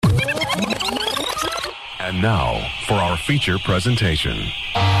Now for our feature presentation.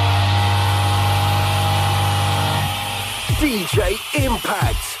 DJ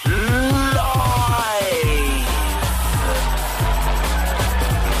Impact Live!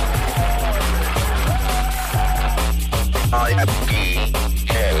 I am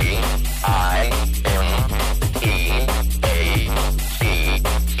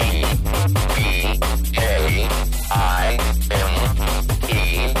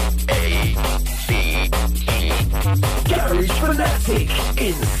Garage Fanatic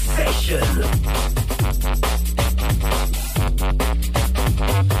in session.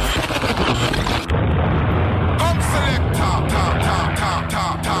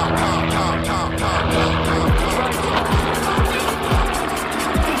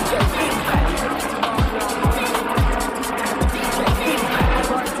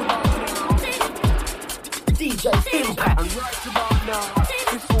 DJ Impact. And right about now,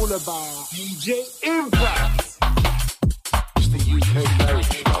 it's all about DJ Impact. It's the UK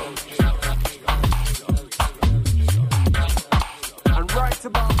Garage Show. And right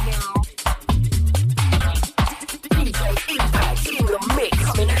about now, DJ Impact in the mix.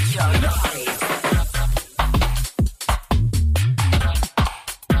 Coming at you live.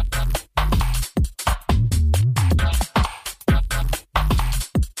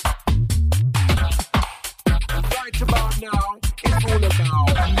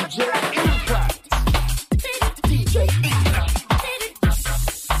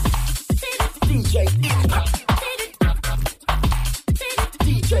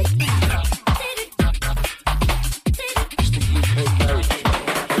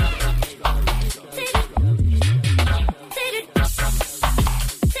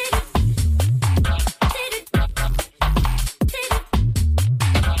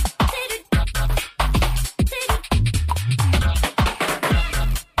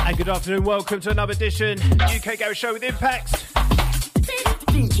 Good afternoon, welcome to another edition UK Garage Show with Impact.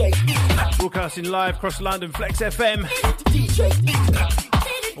 Broadcasting live across London, Flex FM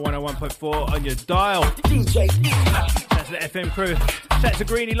 101.4 on your dial. Shout to the FM crew. Shout to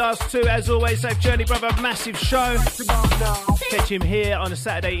Greenie, last two, as always. Safe journey, brother. Massive show. Catch him here on a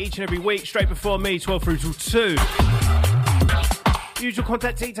Saturday each and every week, straight before me, 12 through till 2. Usual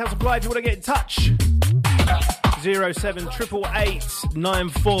contact details apply if you want to get in touch. 07888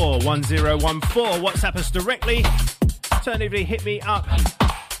 941014. WhatsApp us directly. Alternatively, hit me up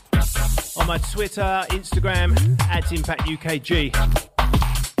on my Twitter, Instagram at ImpactUKG.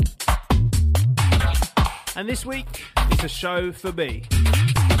 And this week, it's a show for me.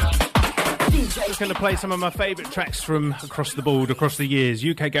 Just going to play some of my favourite tracks from across the board, across the years.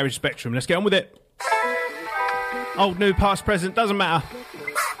 UK Garage Spectrum. Let's get on with it. Old, new, past, present, doesn't matter.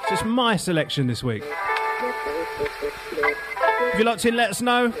 Just my selection this week. If you're locked in, let us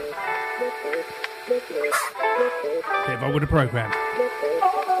know. Get involved with the programme.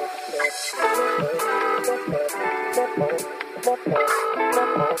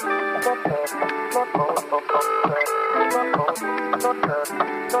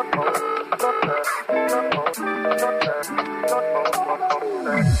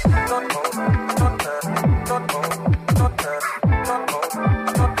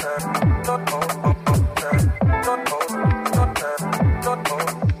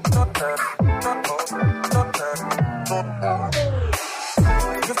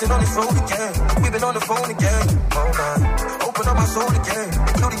 On this road again, we've been on the phone again. Oh man, open up my soul again,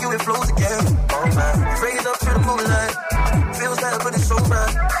 including you it flows again. Oh man, raise up to the moonlight, feels bad but it's so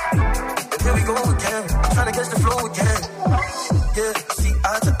right. And here we go again, trying to catch the flow again. Yeah, see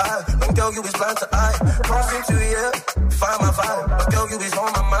eye to eye, when girl you is blind to eye. Crossing to yeah, find my vibe, but girl you is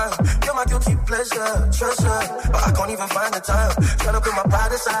on my mind. You're my guilty pleasure, treasure, but I can't even find the time. Trying to put my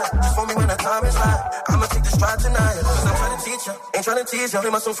pride aside, just for me when the time is right. I'ma take the stride tonight, cause I'm trying to teach ya, ain't trying to tease ya. Play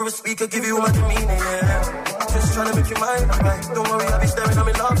my song through a speaker, give you all my demeanor, yeah. Just trying to make you mine, right? Don't worry, I'll be staring, I'm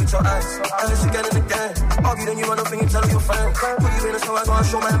in love with your eyes. And it's again and again, argue then you run up and you tell your friend. Put you in a show, I gotta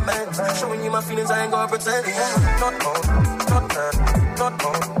show my man. Showing you my feelings, I ain't gonna pretend, yeah. Not on, not that, not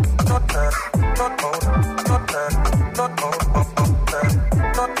on, not that, not on, not that, not on, not that,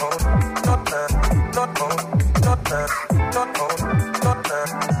 not on, not that, not on, not that, not on, not that,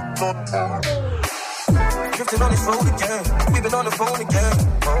 not on. Drifting on this road again, we've been on the phone again.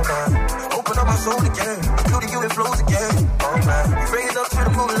 Oh man, open up my soul again, including you it flows again. Oh man, raise up to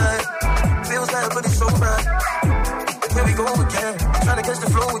the moonlight, feels bad but it's so right. And here we go again, trying to catch the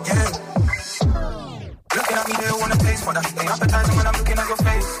flow again. Looking at me, they want a taste for that. Ain't appetizing when I'm looking at your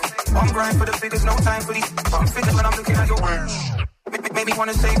face. I'm grind for the figures, no time for these. But I'm fitting when I'm looking at your ways. Maybe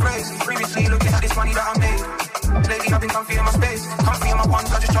wanna say grace. Previously looking at this money that I made. Lately I've been comfy in my space, comfy in my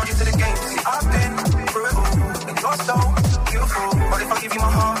ones. I just charge you to the game. See, I've been through it all.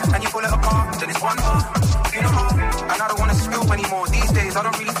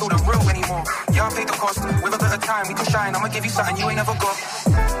 give you something you ain't never got.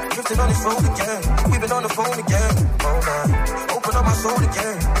 Drifting on this road again, we've been on the phone again. Oh man, open up my soul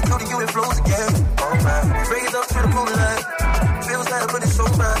again, including you it flows again. Oh man, raise up to the moonlight, feels like but it's so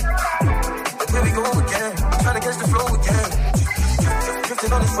bad. But here we go again, trying to catch the flow again.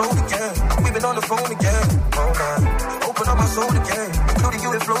 Drifting on this road again, we've been on the phone again. Oh man, open up my soul again, including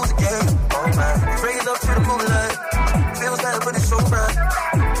you it flows again. Oh man, raise up to the moonlight, feels like but it's so bad.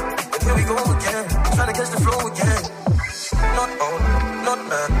 But here we go again, trying to catch the flow again. Not on, not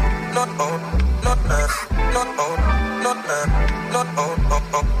mad, not on, not mad, not on, not mad, not on,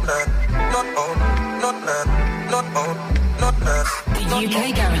 not mad, not on, not mad, not on, not mad. The UK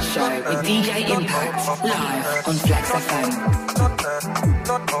Garage Show with DJ Impact, live on Flex FM. Not mad,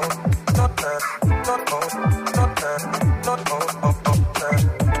 not on, not mad, not on, not mad, not on, not mad,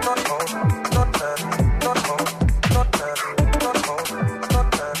 not on, not mad, not on, not mad, not on, not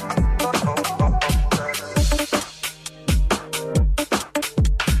mad, not on, not mad.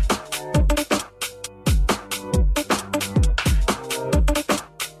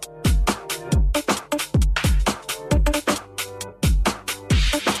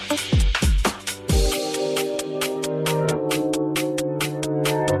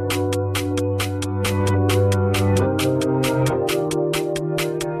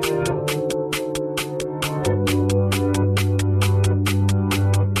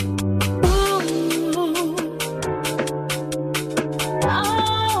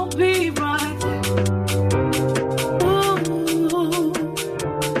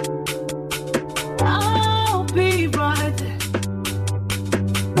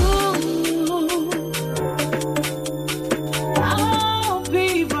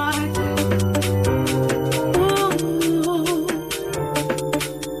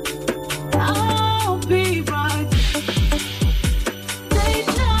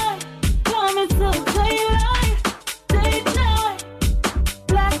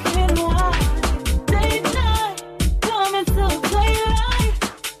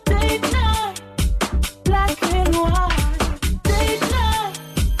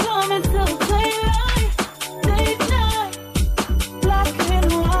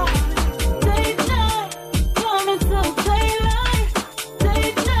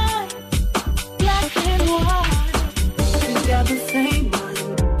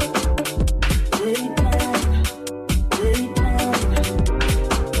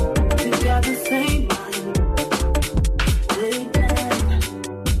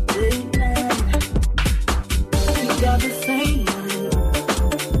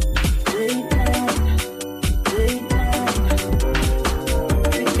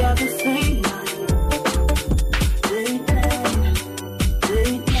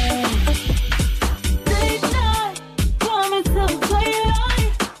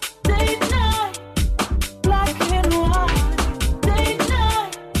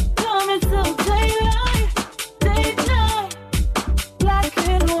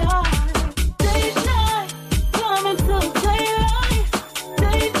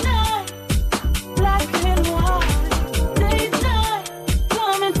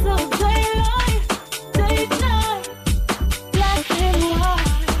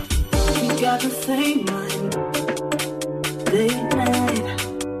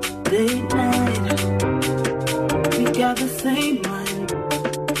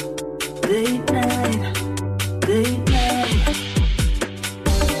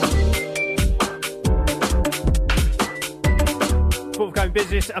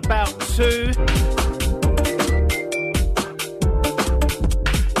 Business about 2.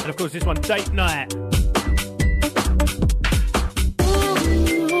 And of course this one, Date Night.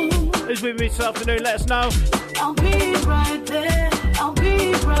 Who's with me this afternoon? Let us know. I'll be right there. I'll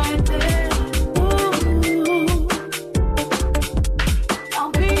be right there. Ooh.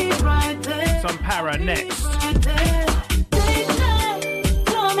 I'll be right there. Some para next. Right there. Date night,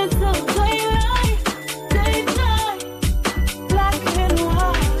 coming to daylight. Date night, black and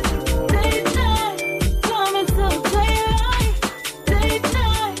white. Date night, coming to daylight. Date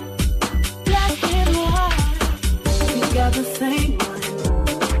night, black and white. We got the same one.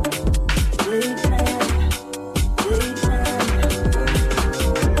 Date night, date night.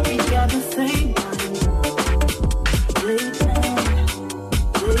 We got the same one. Date night,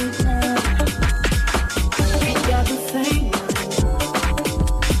 date night. We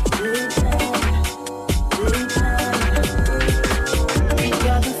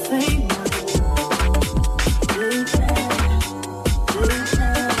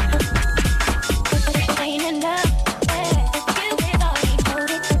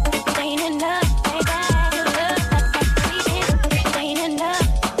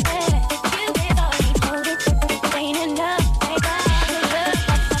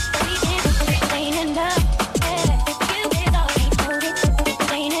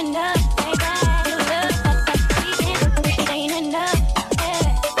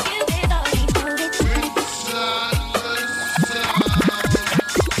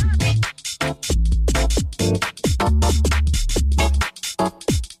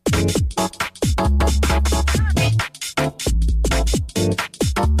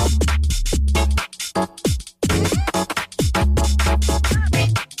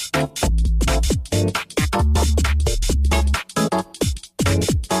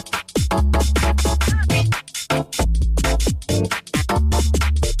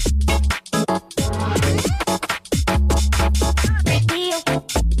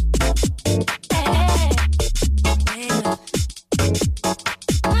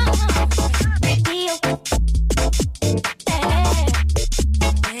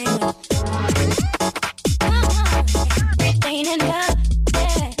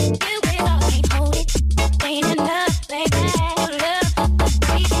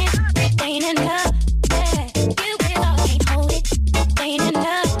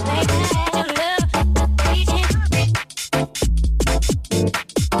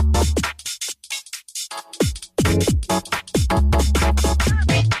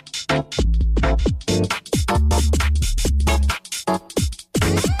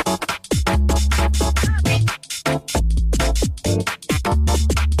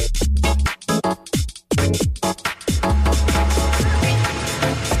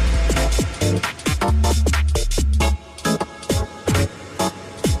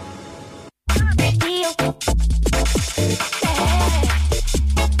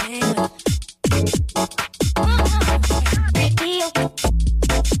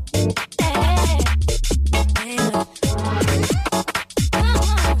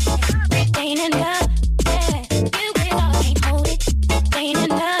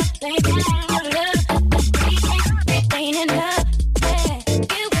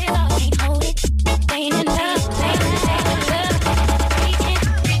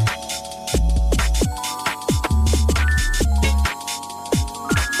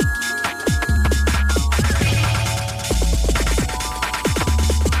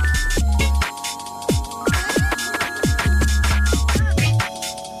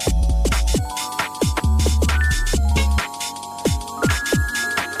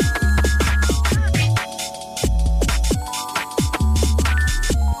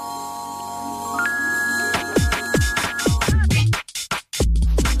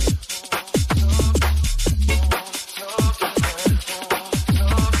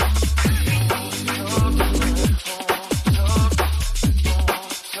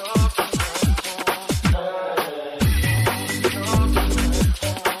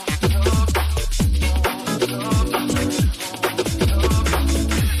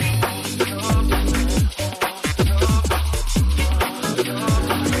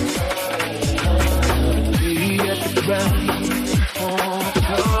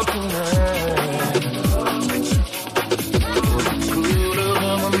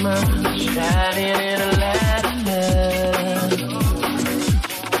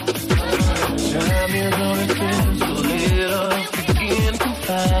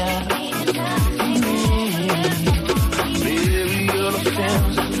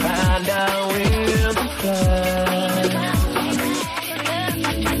find out where to find.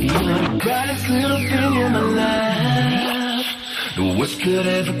 You're the brightest little thing in my life. The worst could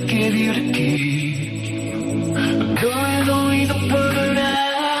ever give you the key. Though it's only the perfect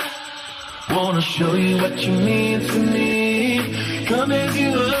night, wanna show you what you mean to me. Come as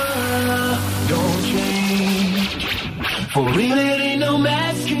you are, don't change. For real, it ain't no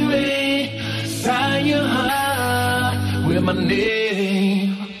masquerade. Sign your heart with my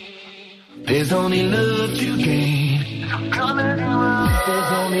name. There's only love to gain. Come as you are.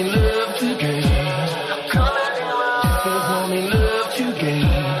 There's only love to gain. Come as you are. There's only love to gain.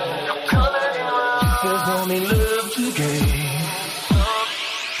 Come as you are. There's only love to gain.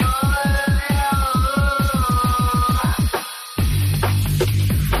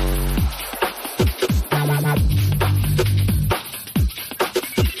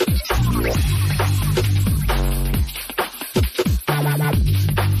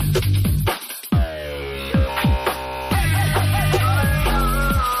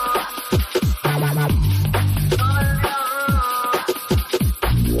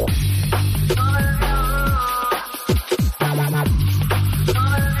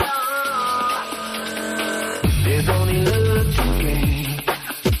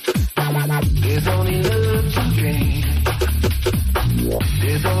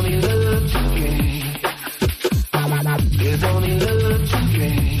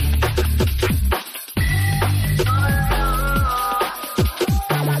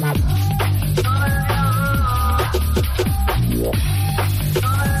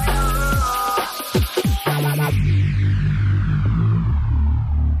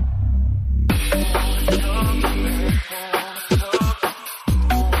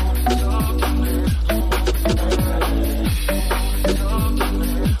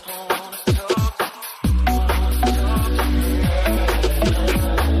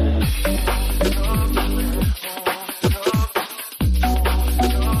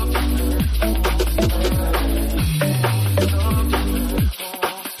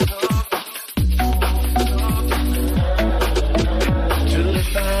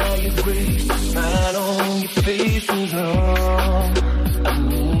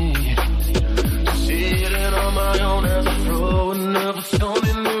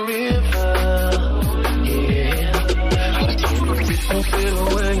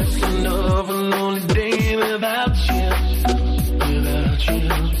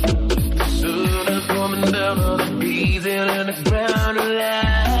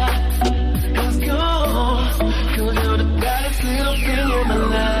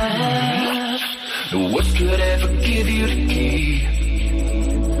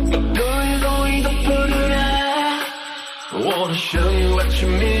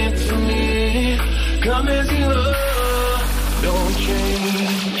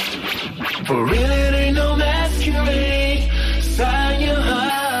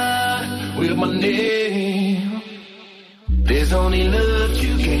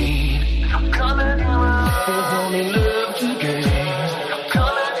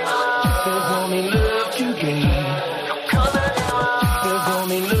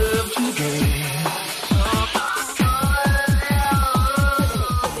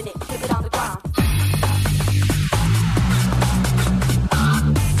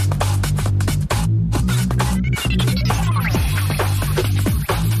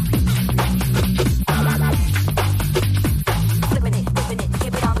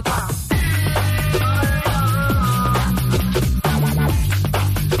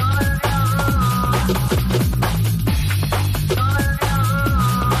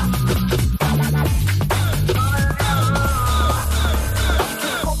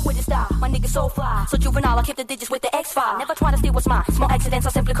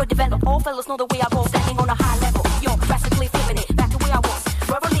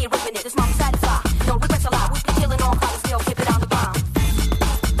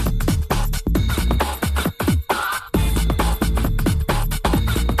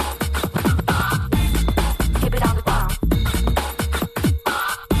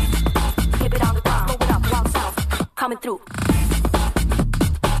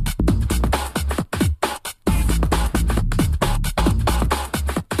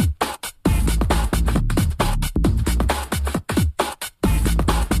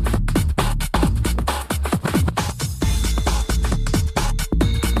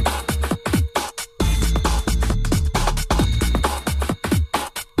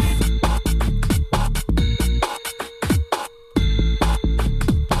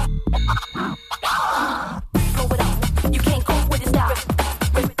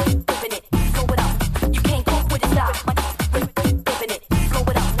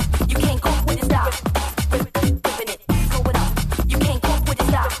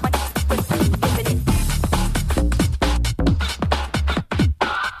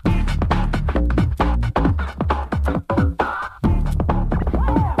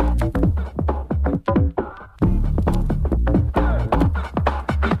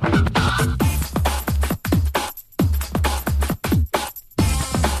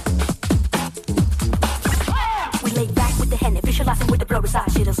 the blurry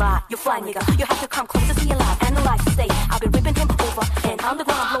side, shit is right. You fly, nigga. You have to come close to see a live, analyze the stage. I've been ripping him over and on the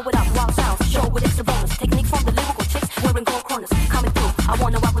ground, blow it up, wild sounds. Show with extra bonus, technique from the lyrical chicks, wearing gold corners, coming through. I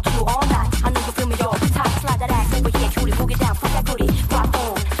wanna rock with you all night. I know you feel me, yo. Time slide that ass over here, cutie, boogie down, put that booty, rock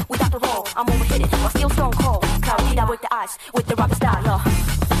on. Without the roll, I'm overhit it, but still stone cold. Clarity, I work the ice with the rocker style, yo.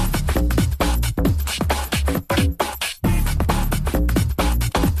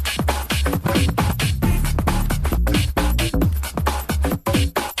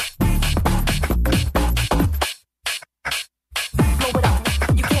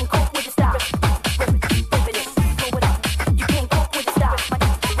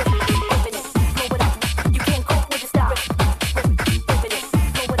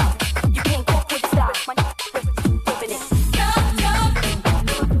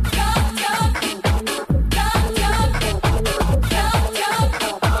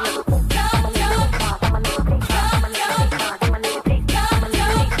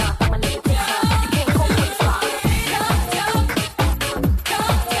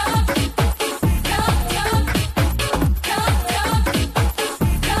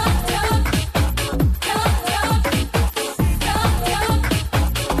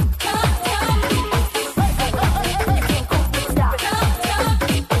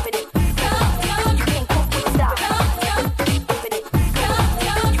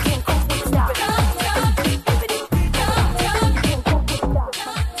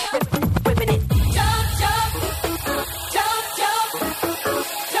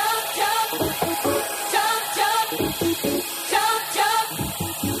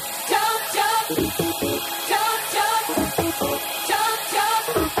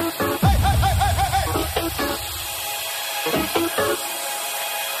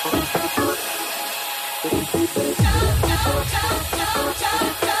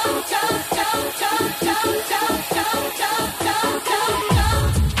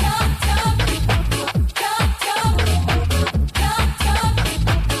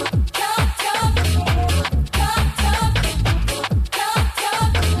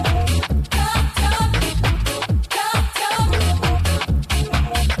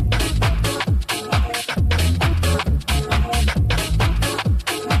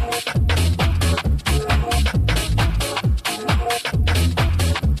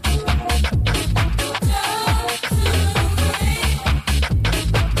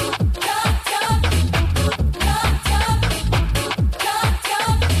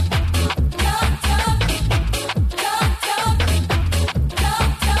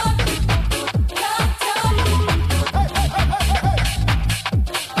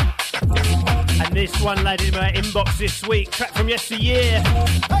 One landed in my inbox this week, track from yesteryear.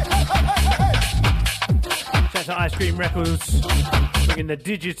 Shout out to Ice Cream Records, bringing the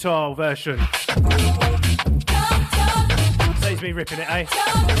digital version. Saves me ripping it, eh?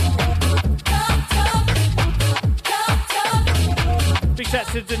 Big shout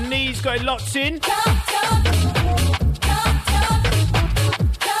out to Denise, got it locked in.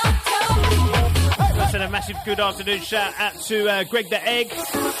 I said a massive good afternoon shout out to Greg the Egg.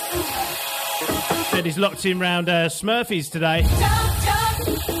 Said he's locked in round Smurfies today.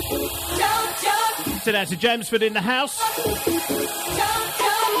 Said out to Jamesford in the house.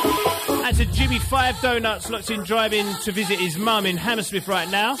 And to Jimmy 5 Donuts, locked in driving to visit his mum in Hammersmith right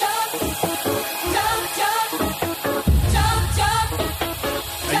now.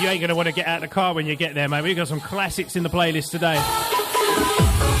 And you ain't going to want to get out of the car when you get there, mate. We've got some classics in the playlist today.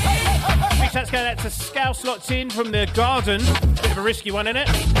 Big shout's going out to Scouse, locked in from the garden. Bit of a risky one, innit?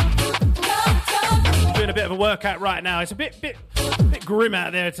 Doing a bit of a workout right now. It's a bit grim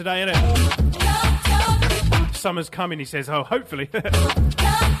out there today, isn't it? Summer's coming, he says. Oh, hopefully. That's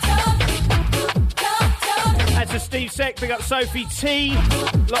to Steve Seck. Big up Sophie T.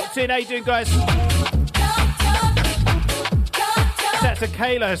 Locked in. How you doing, guys? That's to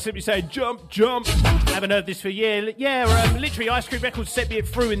Kayla. Simply saying, jump, jump. Haven't heard this for a year. Yeah, literally, Ice Cream Records sent me it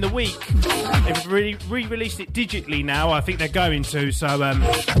through in the week. They've re-released it digitally now. I think they're going to. So, like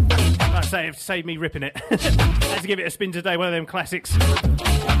I say, it saved me ripping it. Had to give it a spin today. One of them classics. Shout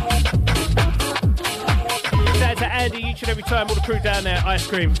out to Andy each and every time. All the crew down there. Ice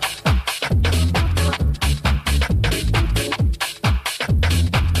Cream.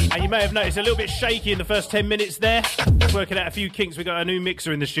 And you may have noticed a little bit shaky in the first 10 minutes there. Working out a few kinks. We've got a new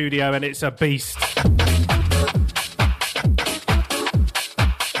mixer in the studio and it's a beast.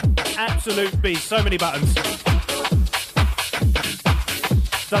 Absolute beast. So many buttons.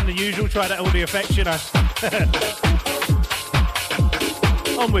 Done the usual. Try that audio effects, you know.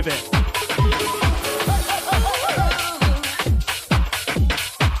 On with it.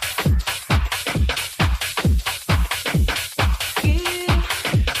 Give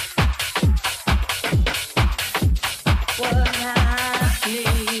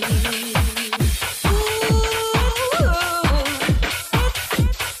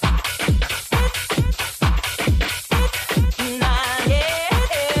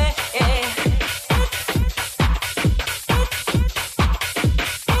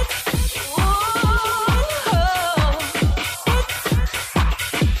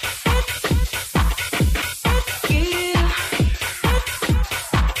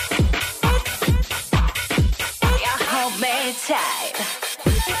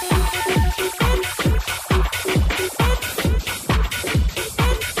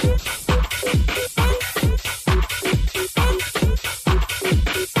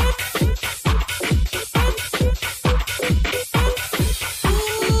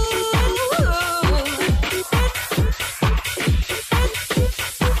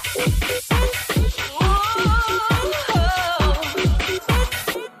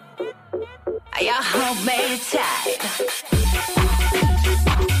homemade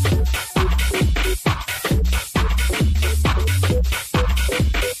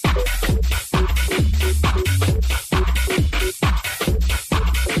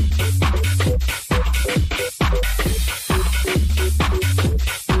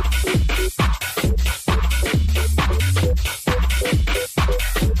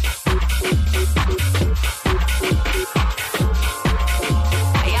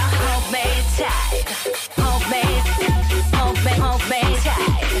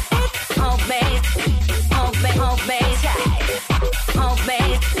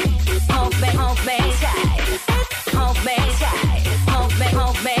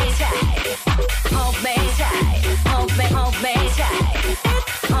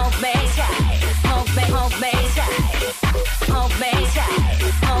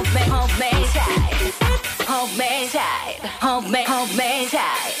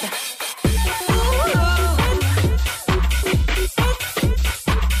type.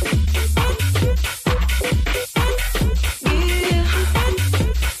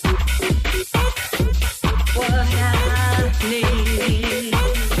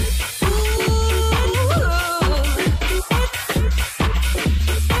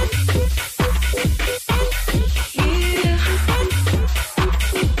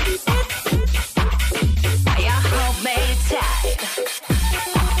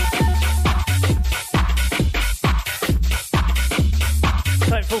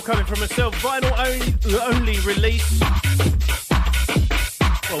 Only release.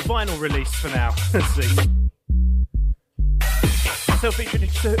 Well, vinyl release for now. Let's see. Myself featuring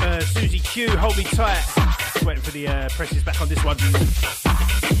Susie Q, Hold Me Tight. Just waiting for the presses back on this one.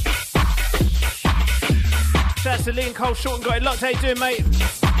 Shout out to Lee and Cole Short and got it locked. How you doing, mate?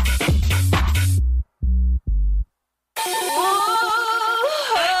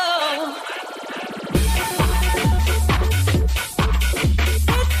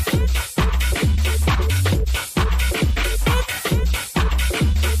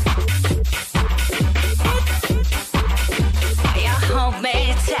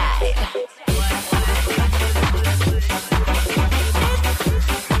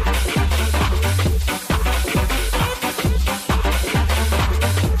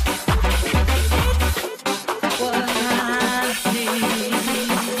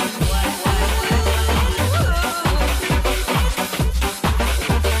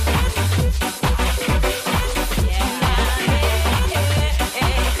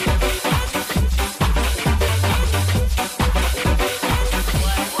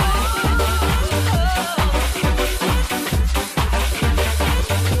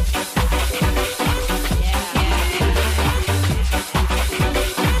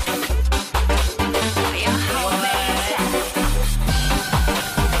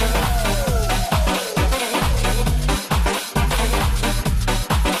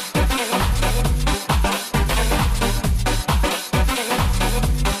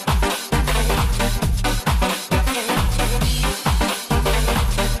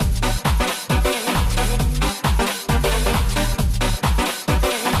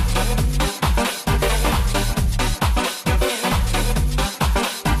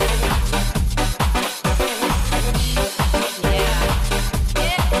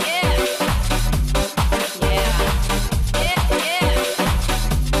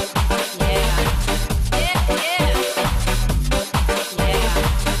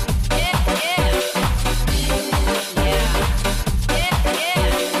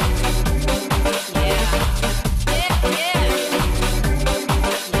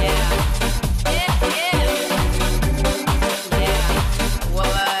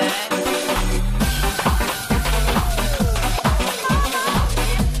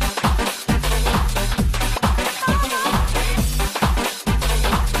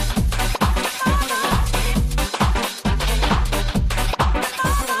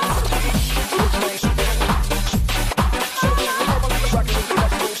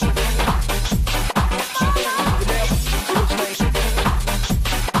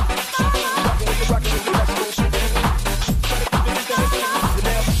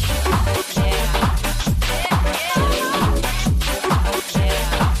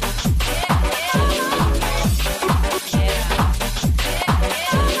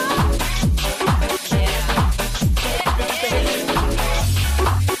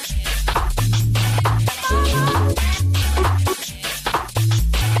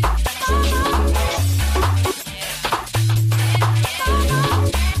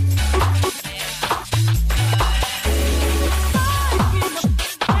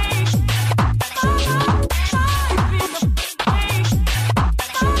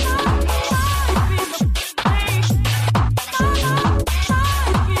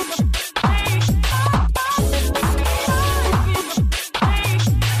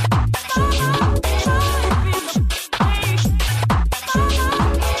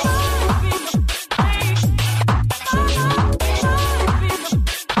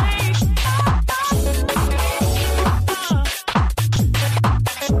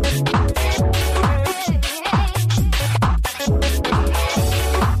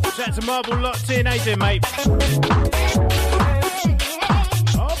 Out to Marble locked in. How you doing, mate?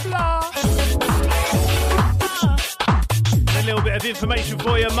 Hola. A little bit of information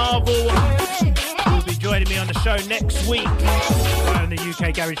for you. Marble will be joining me on the show next week, right on the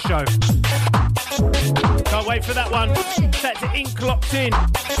UK Garage Show. Can't wait for that one. Set to Ink locked in.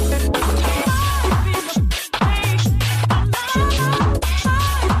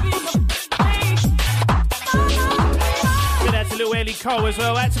 Little Ellie Cole as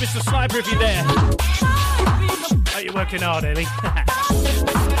well. Out to Mr. Sniper if you're there. Oh, you're working hard, Ellie.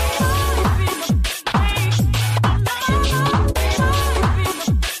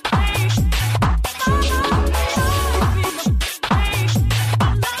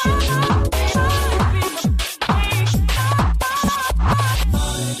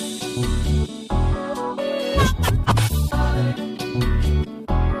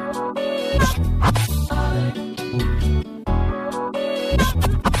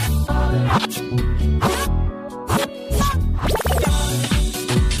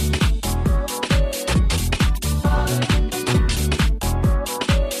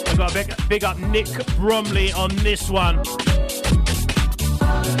 Big up Nick Bromley on this one.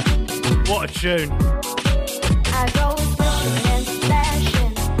 What a tune. I go splishing and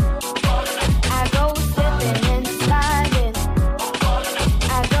splashing. I go slipping and sliding.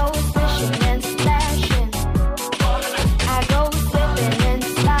 I go splishing and splashing. I go slipping and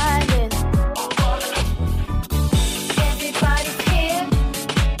sliding. Everybody's here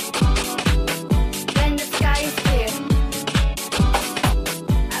when the sky is clear.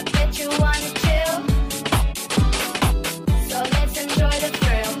 I bet you wanna chill, so let's enjoy the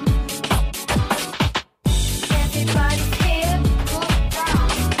thrill. Everybody's here, move down.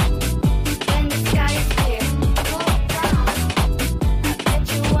 When the sky is clear, move down. I bet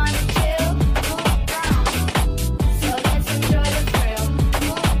you wanna chill, move down. So let's enjoy the thrill,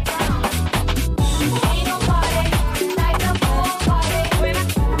 move down. Ain't no party like a pool party.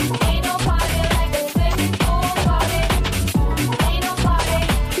 Ain't no party like a swimming pool party. Ain't no party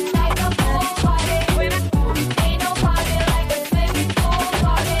like a pool party. Ain't no party like a swimming pool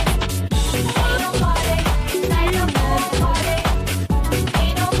party. Ain't no party like a pool party.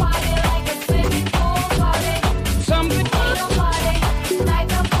 Ain't no party like a swimming pool party. Ain't no party like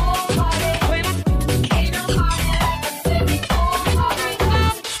a pool party. Ain't no party like a swimming pool party.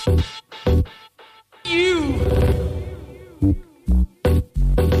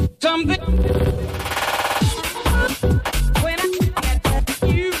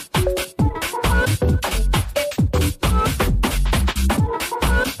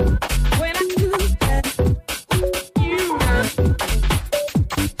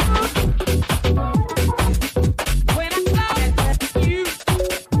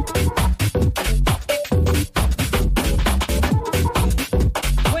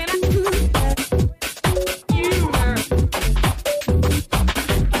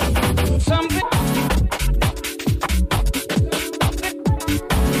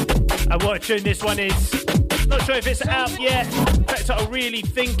 And what a tune this one is. Not sure if it's out yet. In fact, I'm really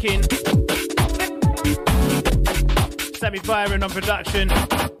thinking. Sammy Byron on production.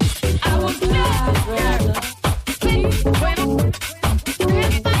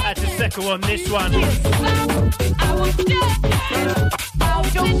 That's a second on this one.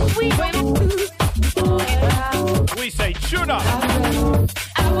 We say tuna.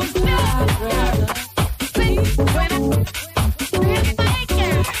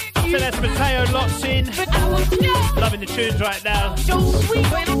 So that's Mateo lots in. Loving the tunes right now.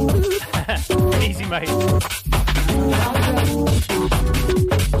 Easy, mate.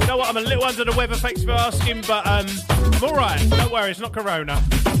 You know what? I'm a little under the weather, thanks for asking, but I'm alright. Don't worry, it's not Corona.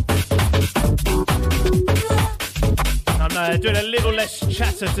 I'm doing a little less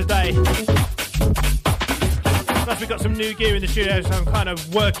chatter today. Plus, we've got some new gear in the studio, so I'm kind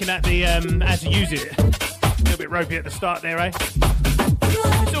of working at the how to use it. A little bit ropey at the start there, eh?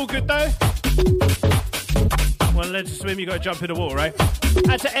 It's all good though. Well, learn to swim, you got to jump in the water, right?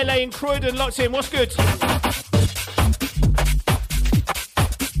 Out to LA and Croydon, locked in. What's good?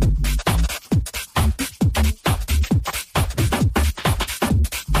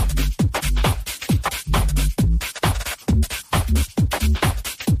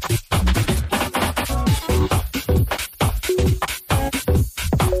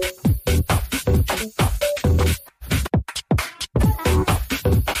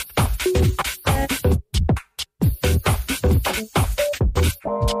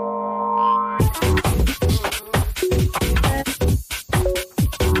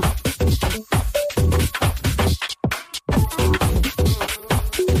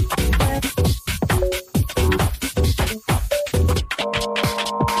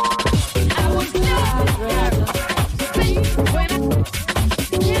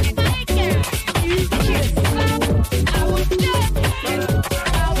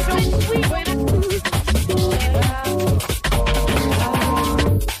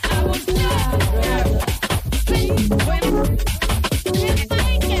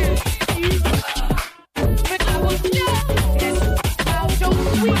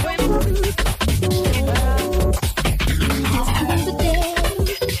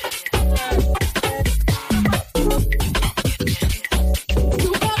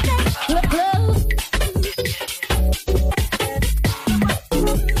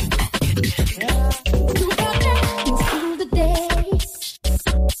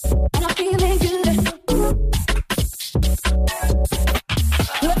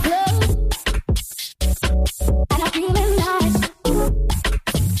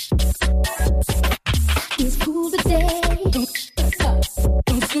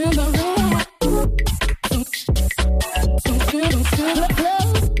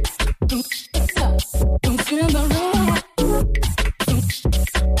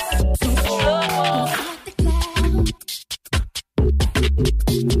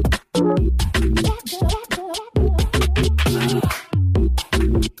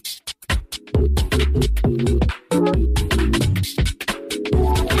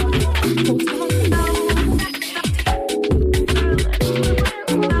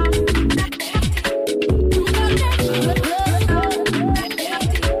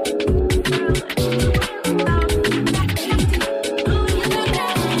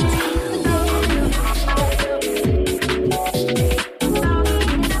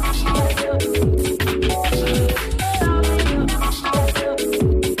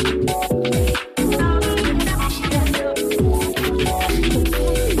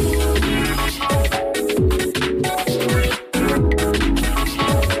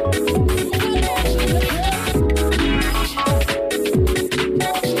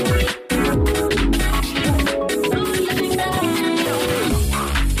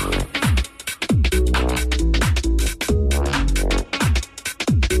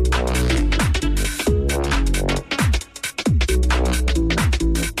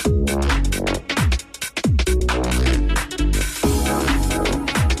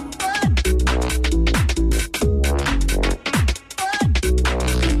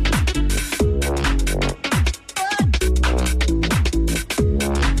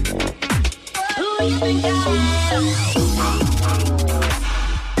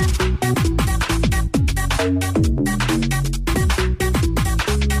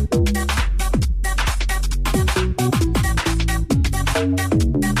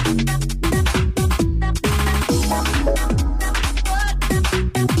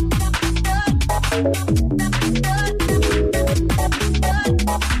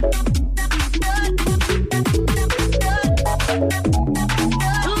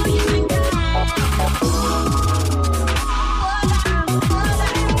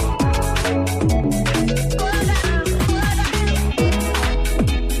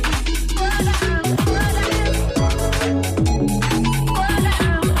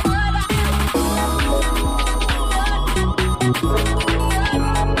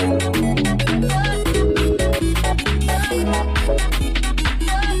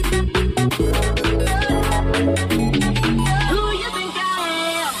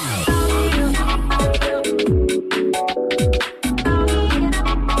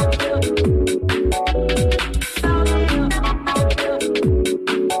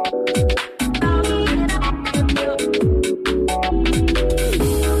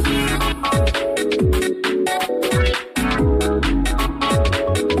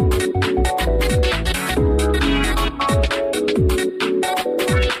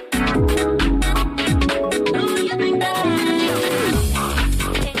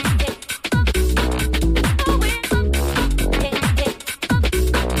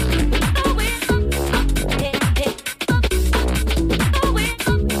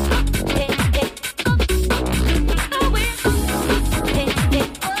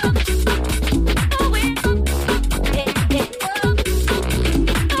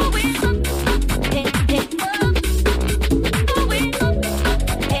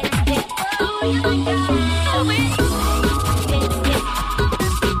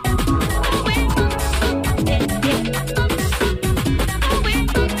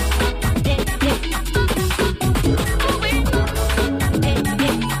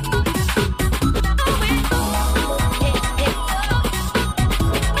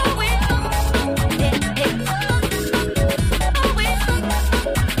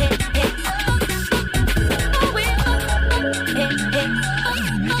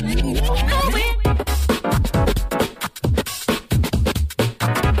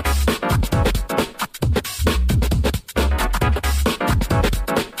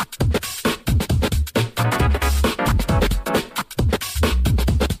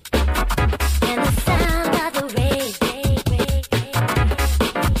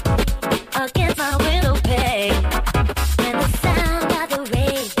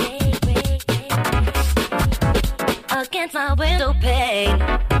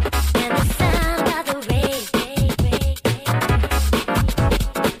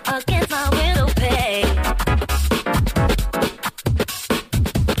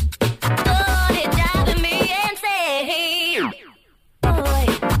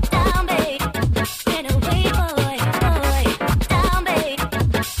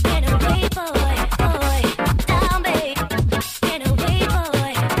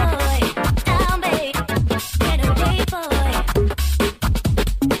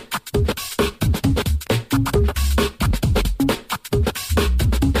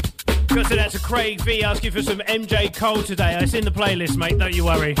 Craig V asking for some MJ Cole today. It's in the playlist, mate, don't you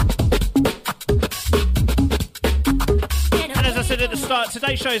worry. And as I said at the start,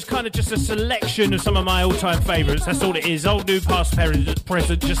 today's show is kind of just a selection of some of my all-time favourites. That's all it is. Old, new, past,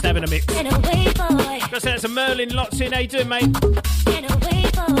 present, just having a mix. Gotta say that's a Merlin lots in. How you doing, mate?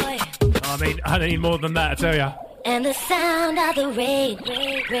 I mean, I need more than that, I tell ya. And the sound of the rain.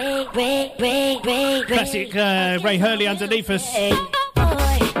 Classic Ray Hurley underneath us.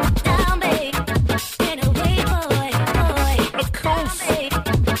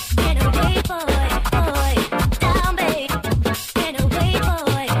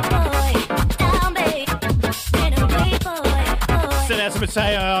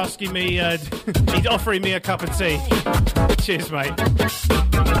 Mateo asking me, he's offering me a cup of tea. Cheers, mate.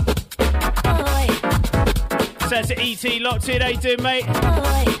 So that's E.T. locked in. How you doing, mate?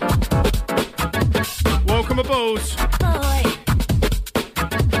 Welcome aboard.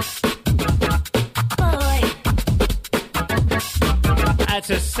 Add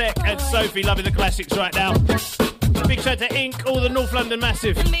to Sec and Sophie, loving the classics right now. Big shout to Ink, all the North London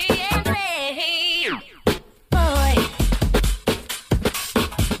massive.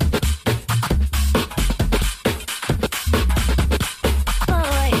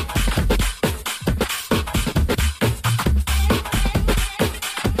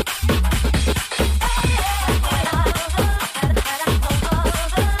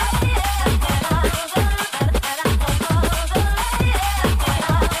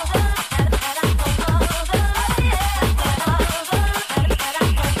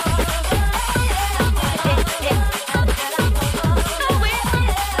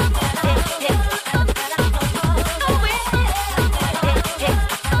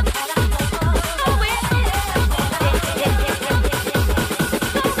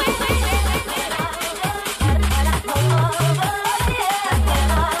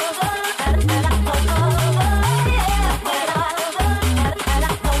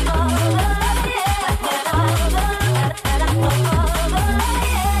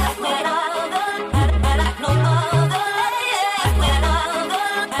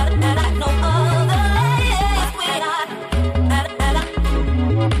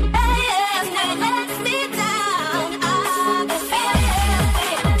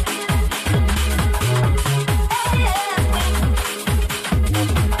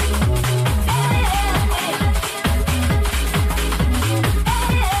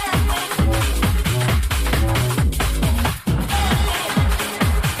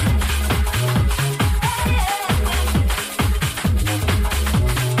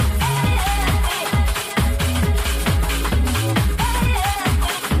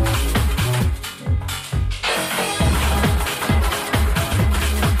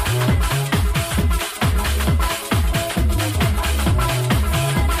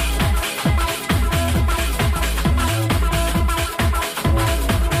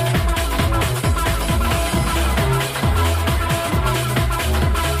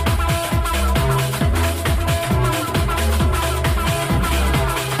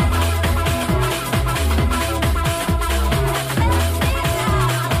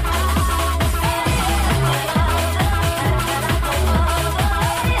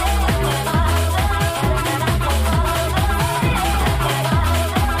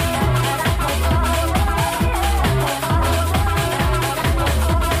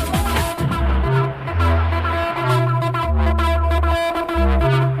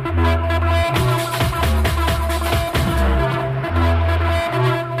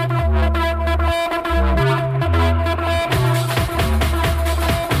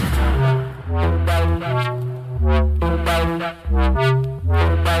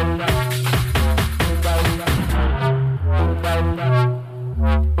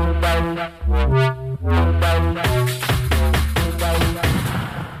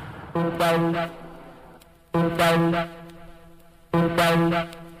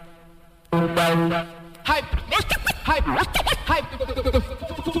 Funk.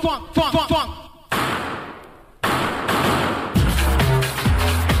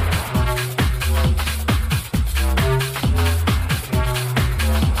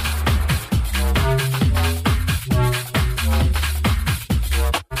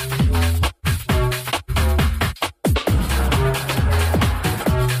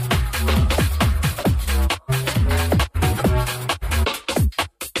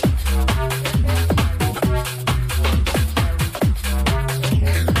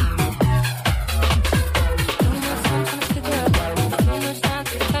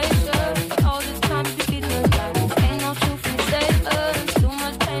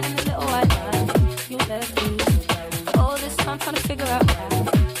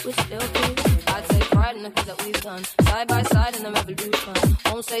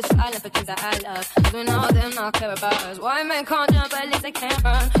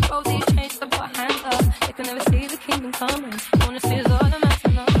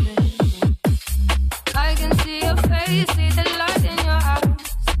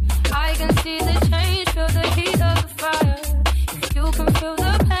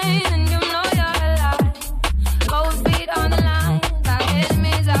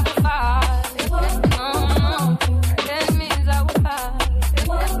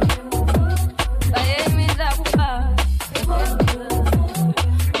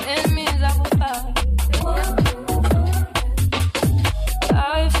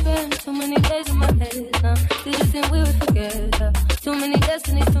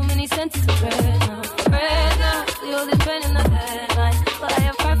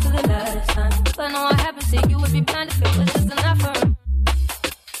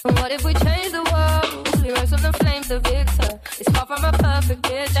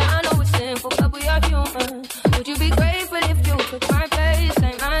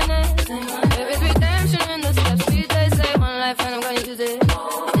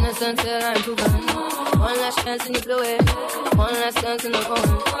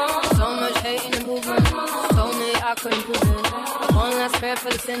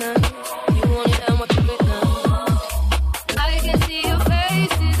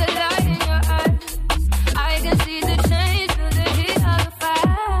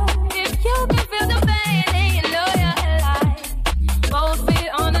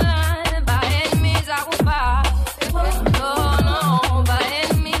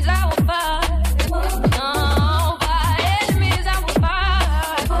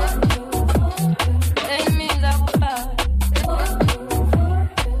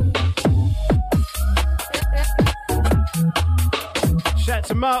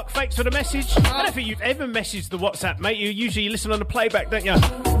 Mark, thanks for the message. I don't think you've ever messaged the WhatsApp, mate. You usually listen on the playback, don't you?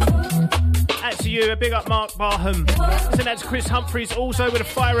 Out to you, a big up Mark Barham. Send that to Chris Humphreys also with the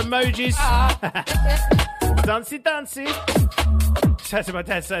fire emojis. Dancey. Shout to my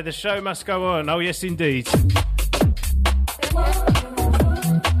dad, say the show must go on. Oh yes indeed.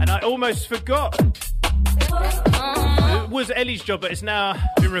 And I almost forgot. It was Ellie's job, but it's now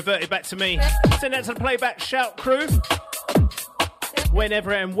been reverted back to me. Send that to the playback shout crew.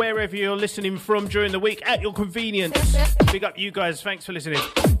 Whenever and wherever you're listening from during the week at your convenience. Big up you guys, thanks for listening.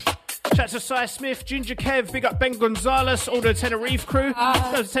 Shout out to Cy Smith, Ginger Kev, big up Ben Gonzalez, all the Tenerife crew.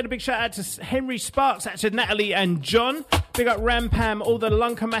 Send a big shout out to Henry Sparks, out to Natalie and John. Big up Rampam, all the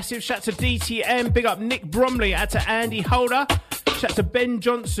Lunker Massive. Shout out to DTM, big up Nick Bromley, out to Andy Holder. Shout out to Ben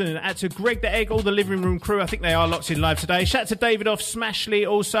Johnson, out to Greg the Egg, all the living room crew. I think they are locked in live today. Shout out to David off Smashley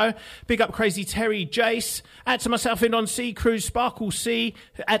also. Big up Crazy Terry, Jace. Out to myself in on Sea Cruise, Sparkle C.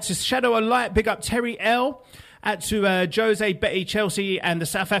 Out to Shadow of Light, big up Terry L. Out to Jose, Betty, Chelsea and the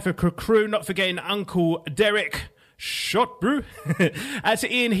South Africa crew. Not forgetting Uncle Derek. Shot brew. Out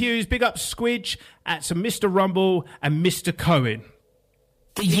to Ian Hughes, big up Squidge. Out to Mr. Rumble and Mr. Cohen.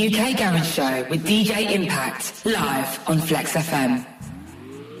 The UK Garage Show with DJ Impact, live on Flex FM.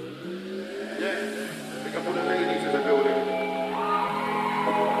 Pick up all the ladies in the building.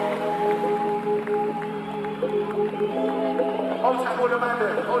 Hold tight all the man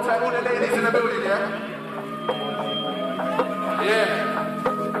there. Hold tight all the ladies in the building, yeah? Yeah.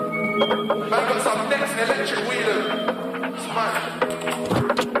 Man got some next electric wheeler. Smart.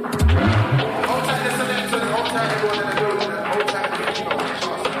 Hold tight the selectors, hold tight everyone in the building. Hold tight the people.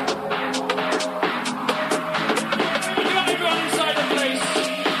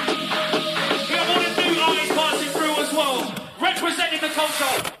 Representing the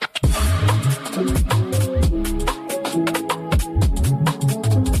culture.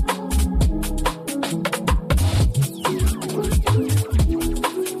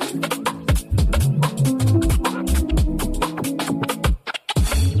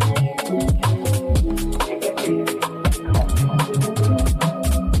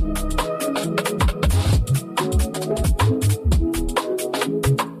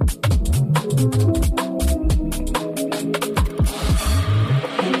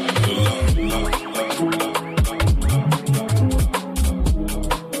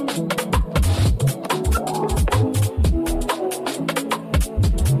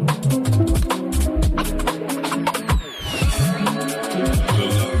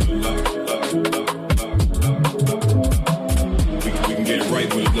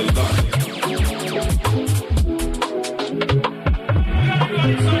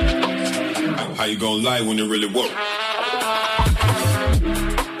 lie when it really work?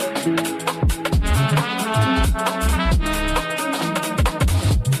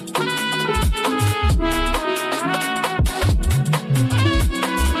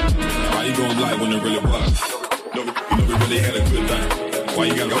 Why you gon' lie when it really works? You know we really had a good night. Why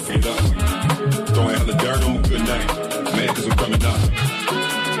you gotta go feed up? Throwing hella dirt on a good night. Mad cause I'm coming up.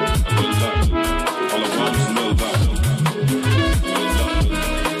 A little love. All I want is a little love.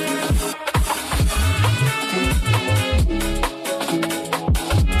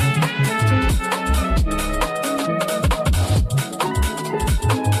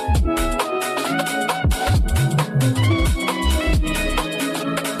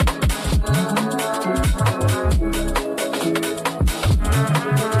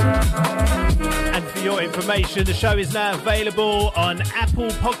 The show is now available on Apple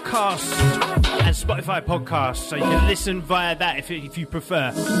Podcasts and Spotify Podcasts, so you can listen via that if you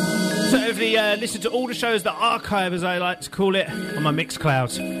prefer. So hopefully listen to all the shows, the archive as I like to call it, on my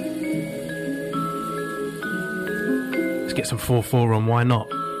Mixcloud. Let's get some 4/4 on, why not?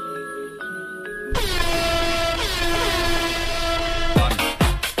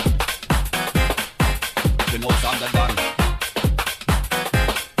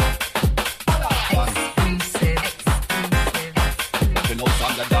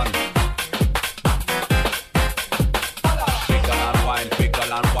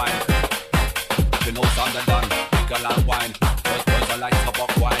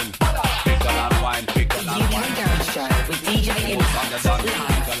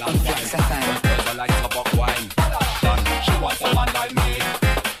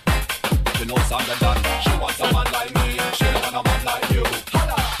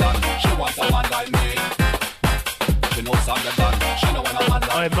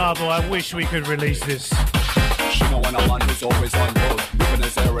 I wish we could release this. She know when a man who's always on road, living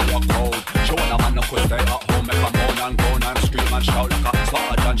his area cold. She want a man who could stay at home, make a moan and groan and scream and shout like a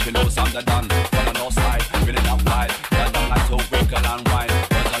slaughter done. She knows I'm the done. On the north side, feeling up wide. Girl, them like to wiggle and wine.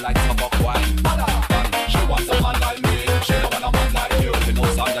 Girls are like to buck wine. She wants a man like me. She know when a man like you. She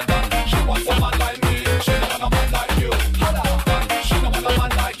knows I'm the done. She wants a man like me. She know when a man like you. She know when a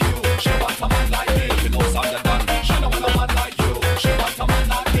man like you. She wants a man like me. She knows I'm the done. She know when a man like you. She wants a man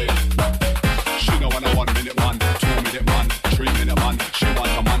like me. She know when a 1 minute man, 2 minute man, 3 minute man. She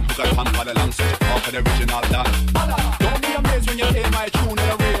wants a man who can pamper the long set off for the original done. Don't be amazed when you hear my tune in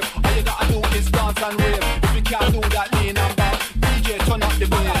a rave. All you gotta do is dance and rave. If you can't do that, lean and back. DJ, turn up the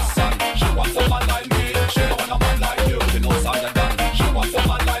bass. She wants a man like me. She know when a man like you. She knows I'm the done. She wants a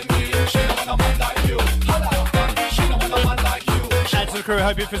man like me. She know when a man like you. She know when a man like you. Add to the crew,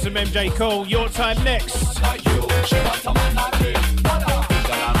 hoping for some MJ Cole. Your time next. Like you. She wants a man like me.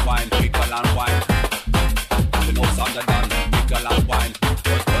 Pickle and wine, pickle and wine. She knows I'm the done. Pickle and wine.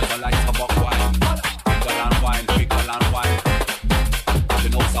 Girls are like to buck wine. Pickle and wine, pickle and wine. She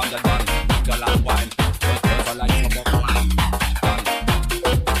knows I'm the done. Pickle and wine. Girls are like to buck wine.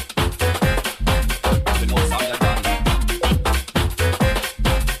 She knows I'm the done.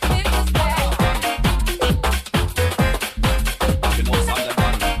 She knows I'm the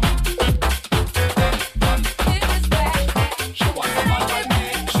done. She wants a man like me.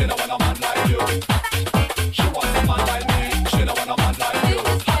 She know when a man like you. She wants a man like me. She know when a man like you.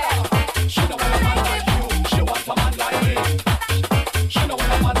 She know when a man like you. She wants a man like me.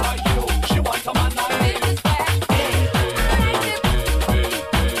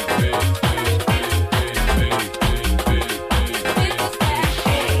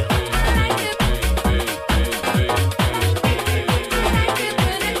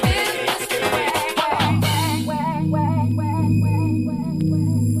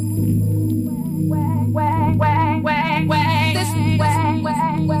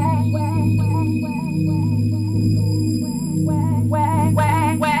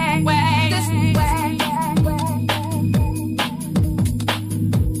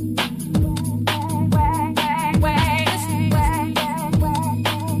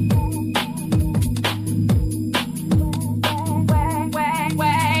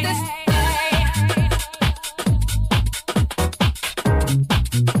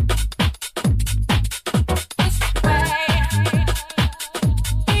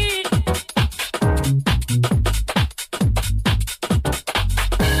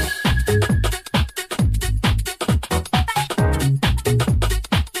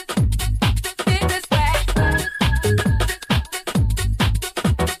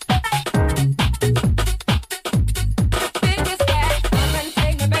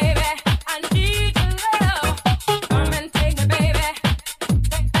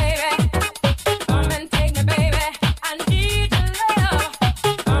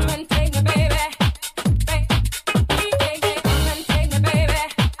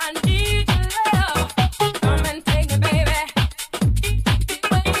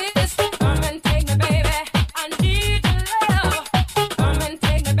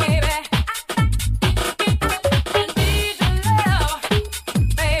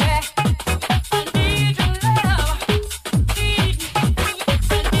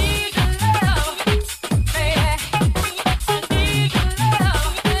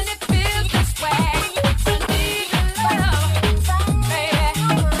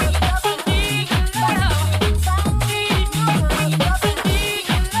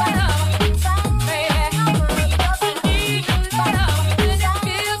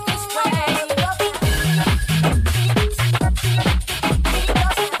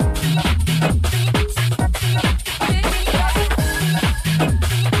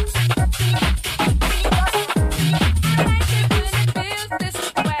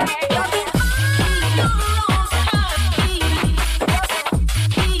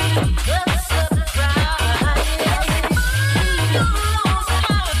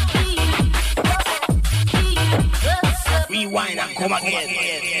 come again.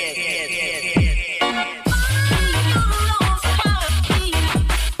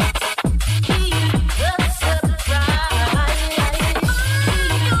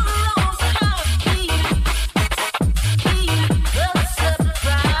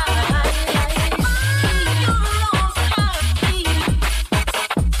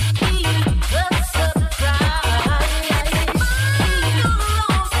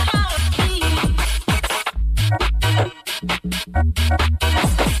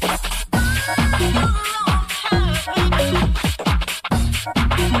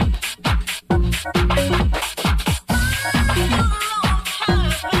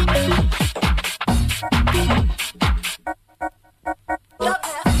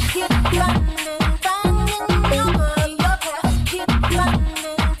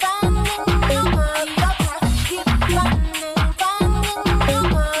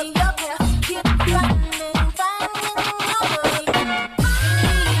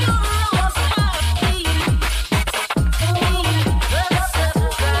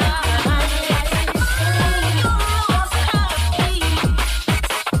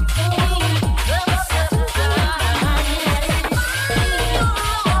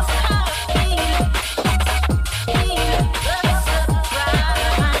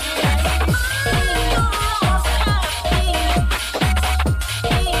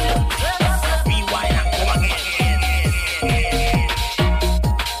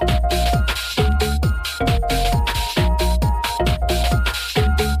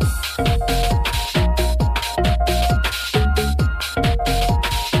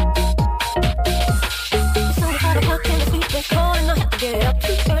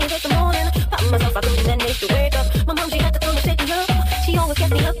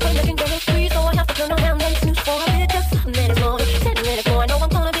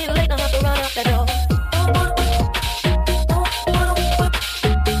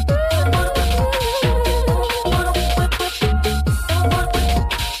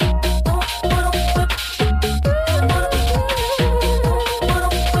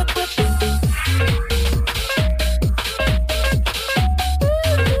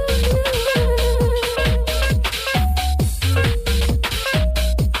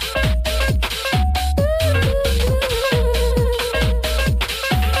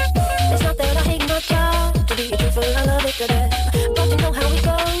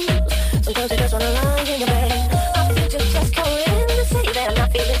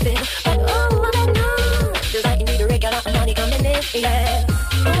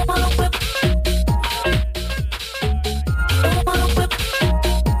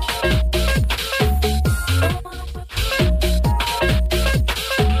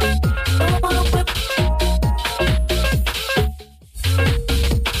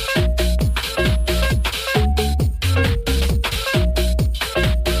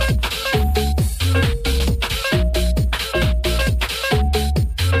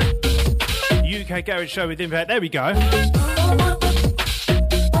 Garage Show with Impact. There we go.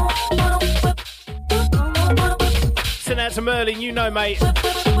 Send out to Merlin, you know, mate.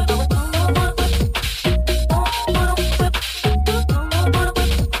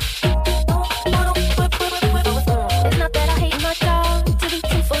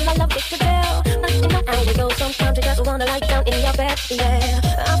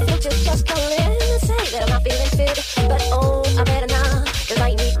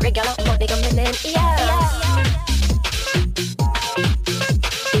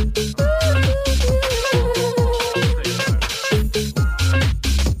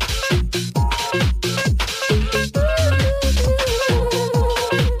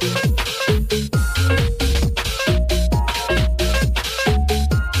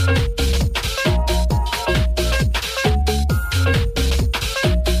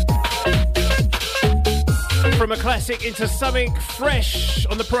 Into something fresh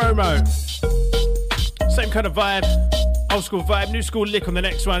on the promo. Same kind of vibe, old school vibe, new school lick on the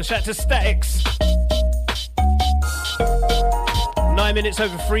next one. Shout out to Statics. 9 minutes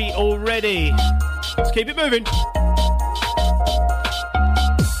over 3 already. Let's keep it moving.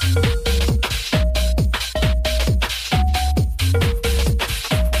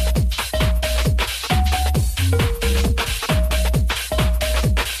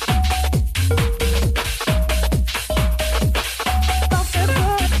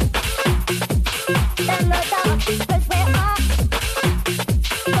 Cause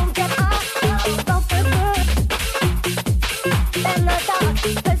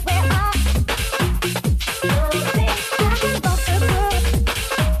we're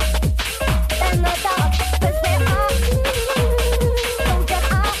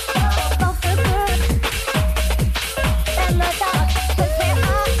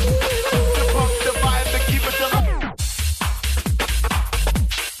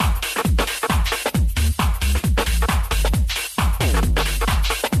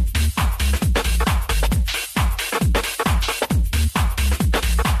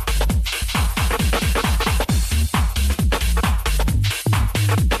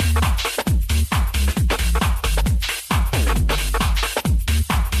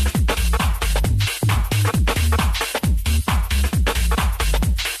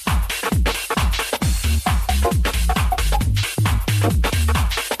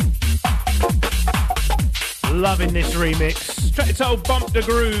Loving this remix. Track titled Bump the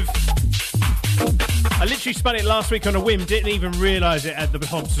Groove. I literally spun it last week on a whim, didn't even realise it had the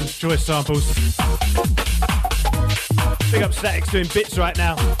Hobson's Choice samples. Big up Statics doing bits right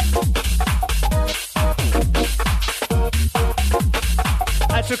now.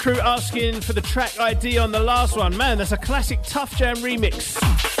 That's a crew asking for the track ID on the last one. Man, that's a classic Tough Jam remix.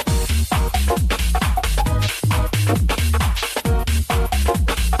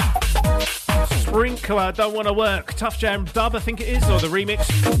 Sprinkler, Don't Wanna Work. Tough Jam dub, I think it is, or the remix.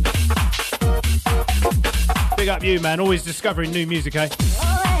 Big up you, man. Always discovering new music, eh?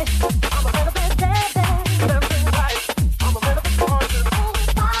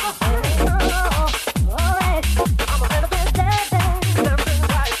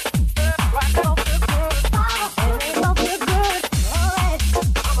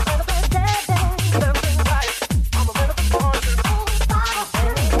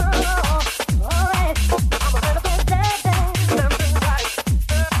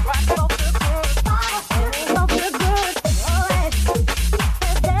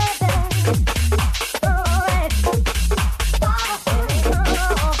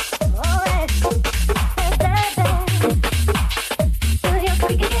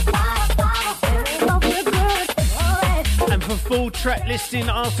 Track listing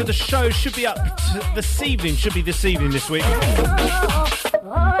after the show should be up this evening. Should be this evening this week.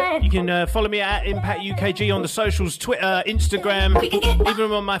 You can follow me at Impact UKG on the socials, Twitter, Instagram,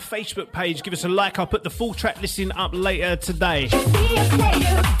 even on my Facebook page. Give us a like. I'll put the full track listing up later today.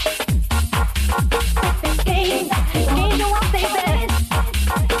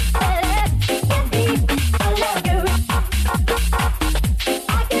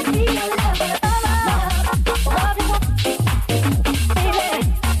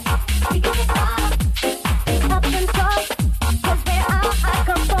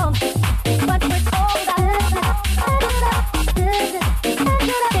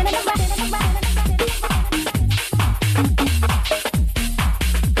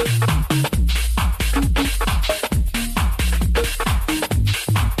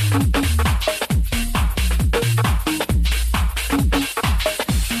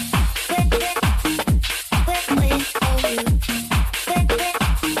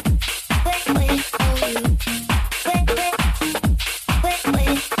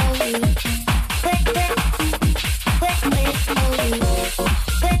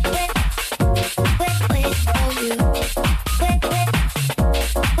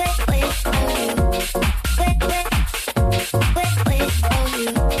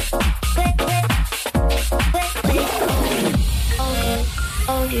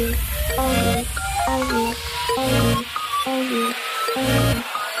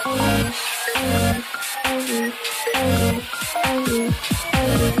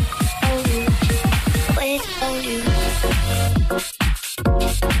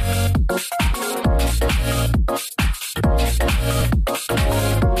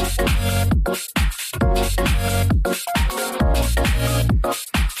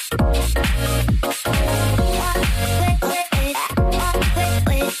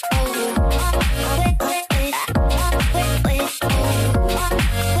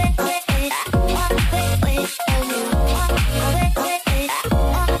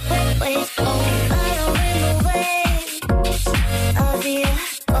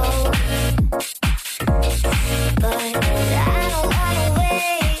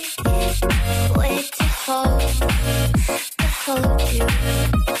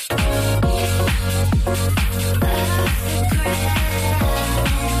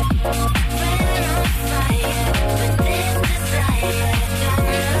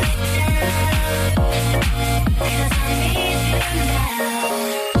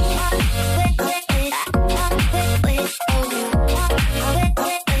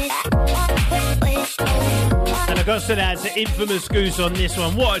 That's the infamous Goose on this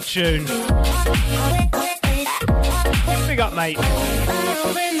one. What a tune. Big up, mate.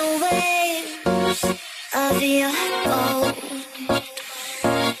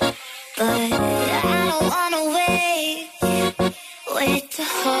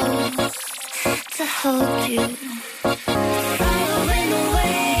 Hold you.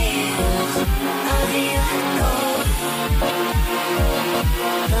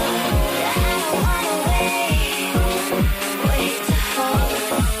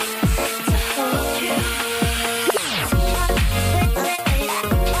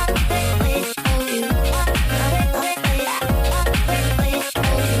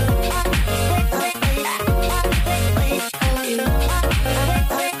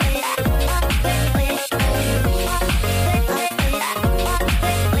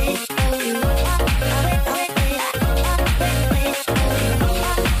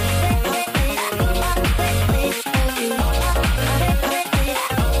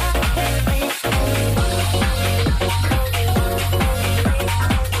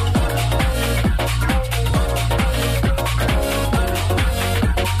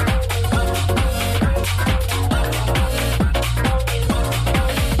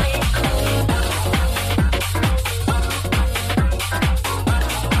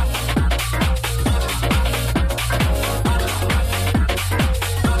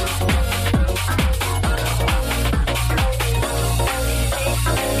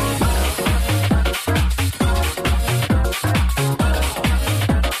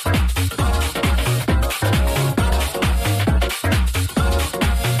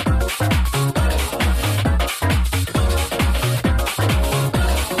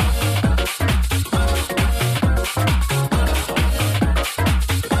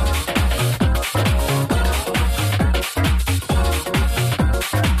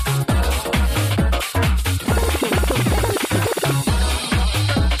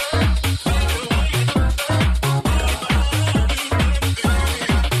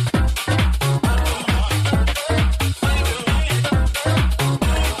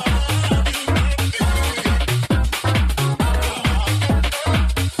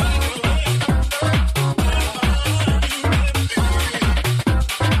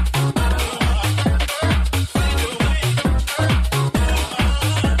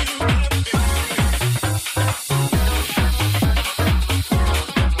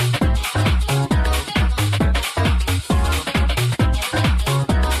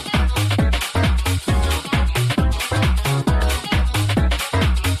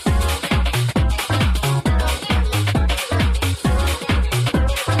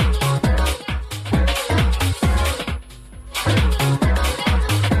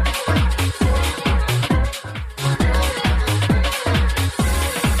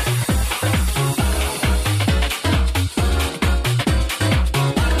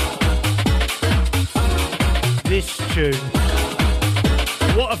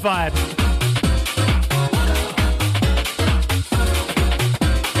 What a vibe.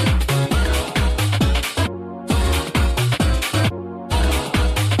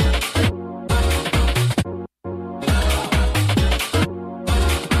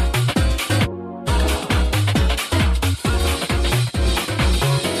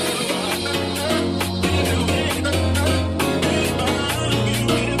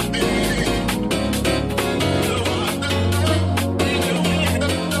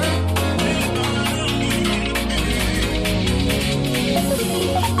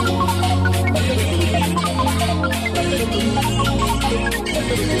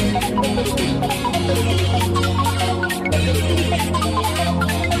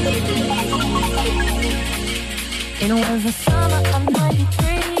 It was the summer of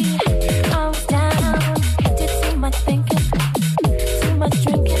 '93. I was down, did too much thinking, too much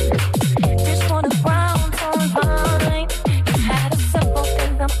drinking. Just for the ground so fine. You had a simple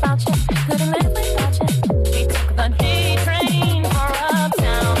thing about you, couldn't live without you. We took the D train for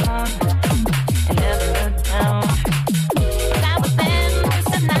uptown and never looked down. That was then, this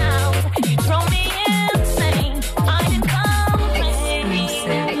is now. You drove me insane. I didn't complain.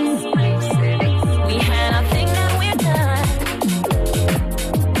 We had a thing that we're done,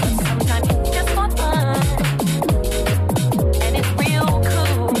 but sometimes it's just for fun. And it's real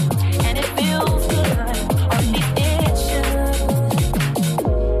cool, and it feels good, or at least it should.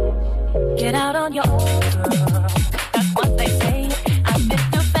 Get out on your own, girl. That's what they say. I've been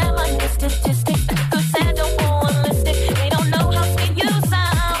through feminist statistics, who said don't go enlisted. They don't know how sweet you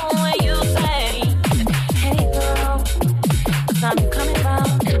sound when you say, hey girl, what time you coming round?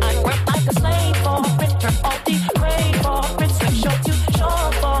 I work like a slave for it, turn all the gray for it, swim short to shore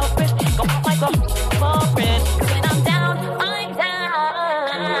for it, go out like a for it. 'Cause when I'm down, I'm down.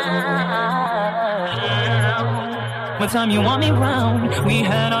 What time you want me round? We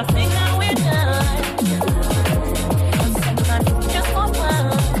had our thing, now we're done. But sometimes it's just for fun.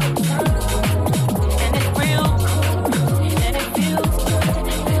 And it's real cool, and it feels good,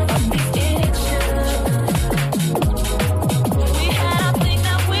 or at least it should. We had our thing,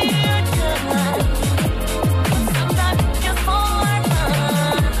 now we're done. But sometimes it's just for fun.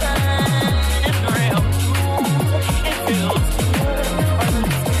 It's real cool, it feels good, or at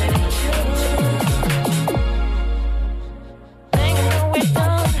least it should. Thinking that we're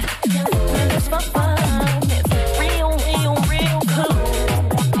done, when it's for fun. It's real, real, real cool,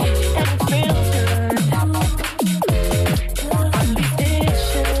 and it feels good, or at least it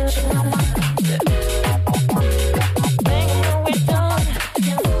should. Thinking that we're done,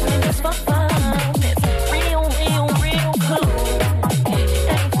 when it's for fun. It's real, real, real cool, and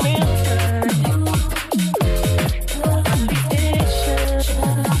it feels good, or at least it should.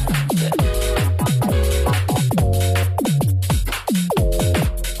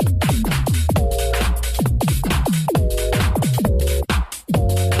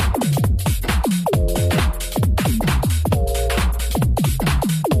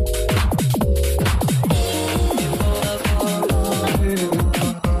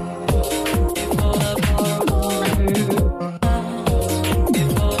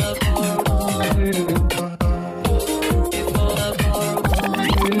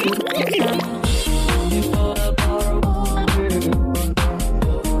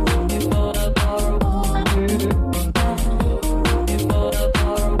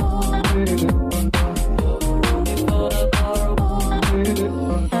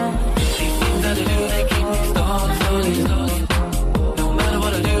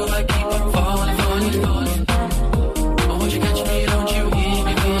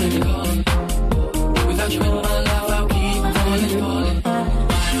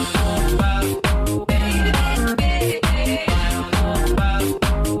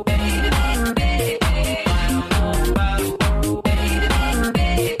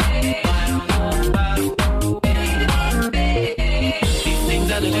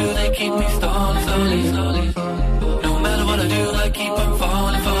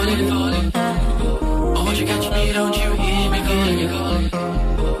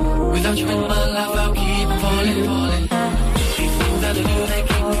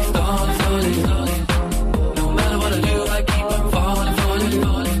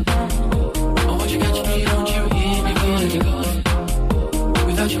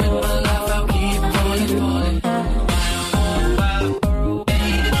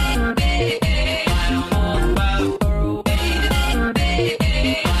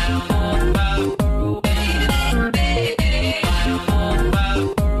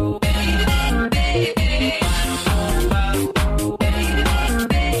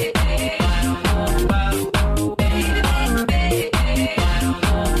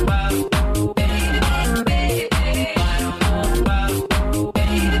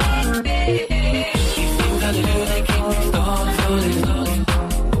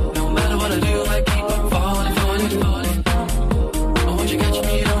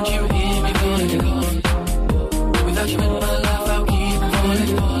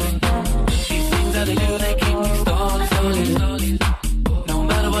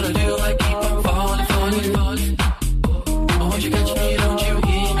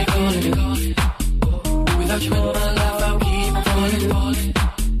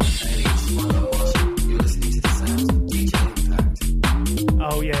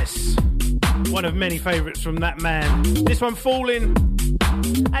 many favourites from that man. This one, Falling.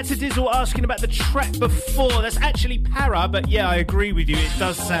 That's a Dizzle asking about the track before. That's actually Para, but yeah, I agree with you. It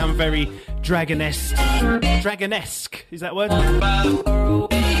does sound very Dragonesque. Dragonesque, is that word?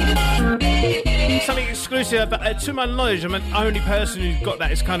 Something exclusive, but to my knowledge, I'm the only person who's got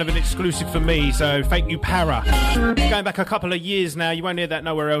that. It's kind of an exclusive for me, so thank you, Para. Going back a couple of years now, you won't hear that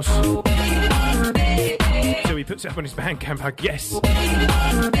nowhere else. So he puts it up on his Bandcamp, I guess.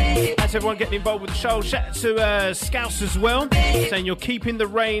 That's everyone getting involved with the show. Shout out to Scouse as well, saying you're keeping the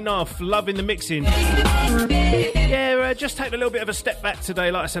rain off, loving the mixing. Yeah, just take a little bit of a step back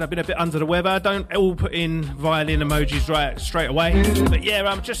today. Like I said, I've been a bit under the weather. Don't all put in violin emojis right straight away. But yeah,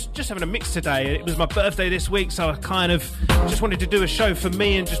 I'm just having a mix today. It was my birthday this week, so I kind of just wanted to do a show for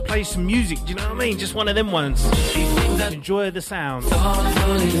me and just play some music. Do you know what I mean? Just one of them ones. Enjoy the sound.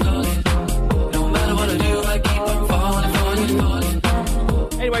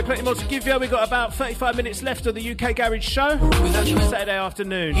 Anyway, plenty more to give you. We've got about 35 minutes left of the UK Garage Show. Saturday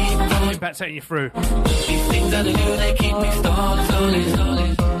afternoon. Impact taking you through. These things that I do, they keep me stalling, slowly,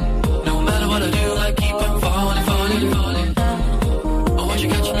 slowly. No matter what I do, I keep on falling, falling, falling. Oh, once you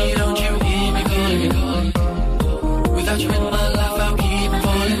catch me, don't you hear me calling, calling. Without you in my life, I'll keep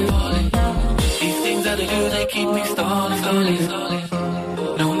falling, falling. These things that I do, they keep me stalling, slowly, slowly.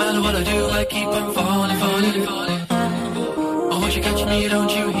 No matter what I do, I keep on falling, falling, falling. Oh, once you catch me, don't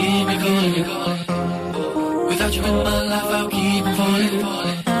you hear me calling, calling. Without you in my life, I'll keep falling,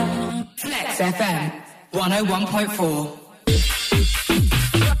 falling. Flex FM 101.4.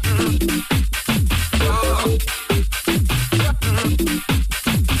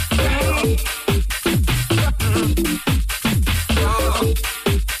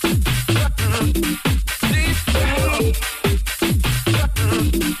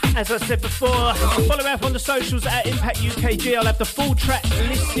 As I said before, follow me up on the socials at Impact UKG. I'll have the full track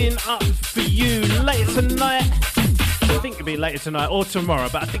listing up for you later tonight. I think it'll be later tonight or tomorrow,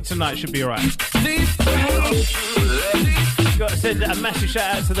 but I think tonight should be alright. Got to send a massive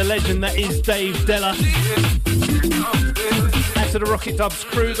shout out to the legend that is Dave Della. Out to the Rocket Dubs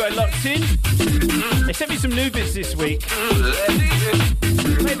crew, got it locked in. They sent me some new bits this week.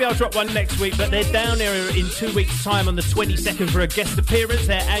 Maybe I'll drop one next week, but they're down here in 2 weeks' time on the 22nd for a guest appearance,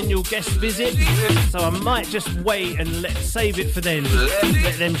 their annual guest visit. So I might just wait and save it for then.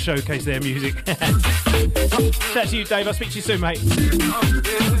 Let them showcase their music. Shout out to you, Dave. I'll speak to you soon, mate.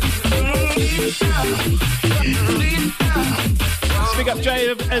 Big up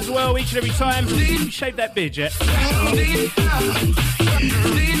Jay as well, each and every time. You shave that beard yet?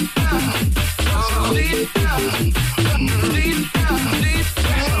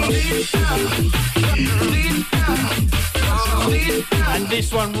 And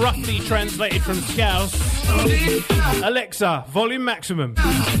this one roughly translated from Scouse. Alexa, volume maximum.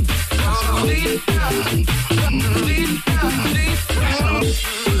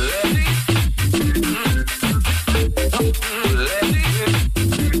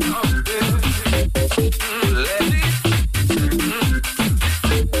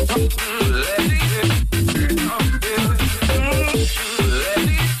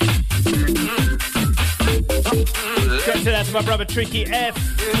 Shout out to my brother Tricky F.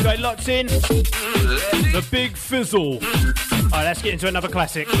 Got it locked in. The Big Fizzle. Alright, let's get into another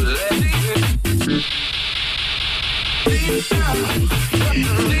classic.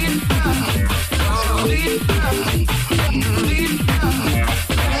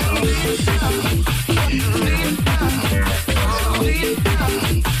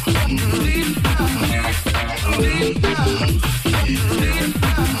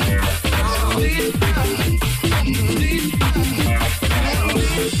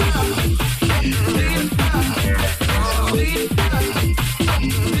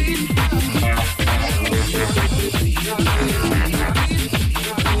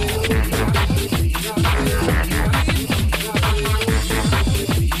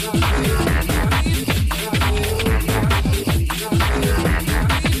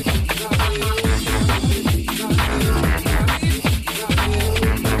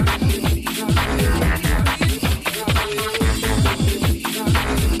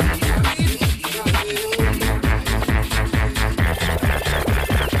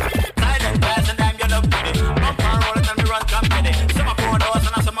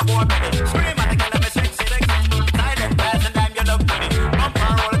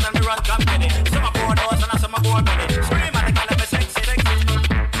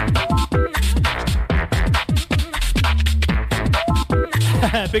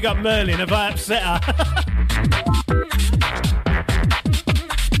 Big up Merlin, have I upset her?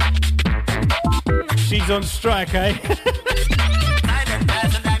 She's on strike, eh?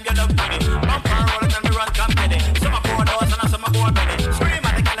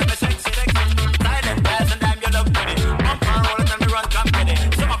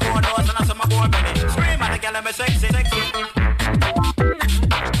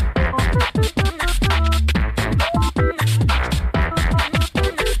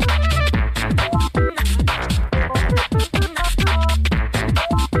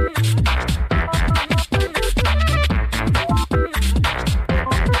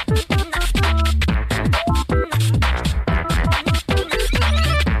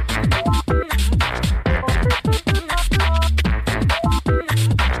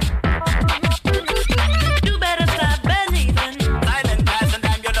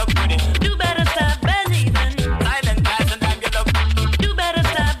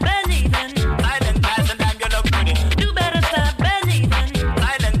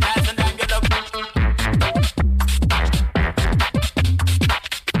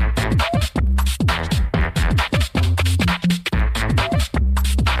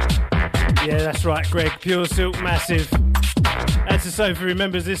 Yeah, that's right, Greg. Pure Silk, massive. That's to Sophie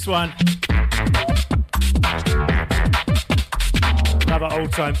remembers this one. Another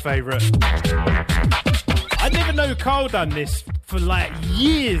old-time favourite. I never know Carl done this for like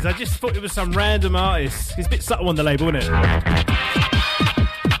years. I just thought it was some random artist. He's a bit subtle on the label, isn't it?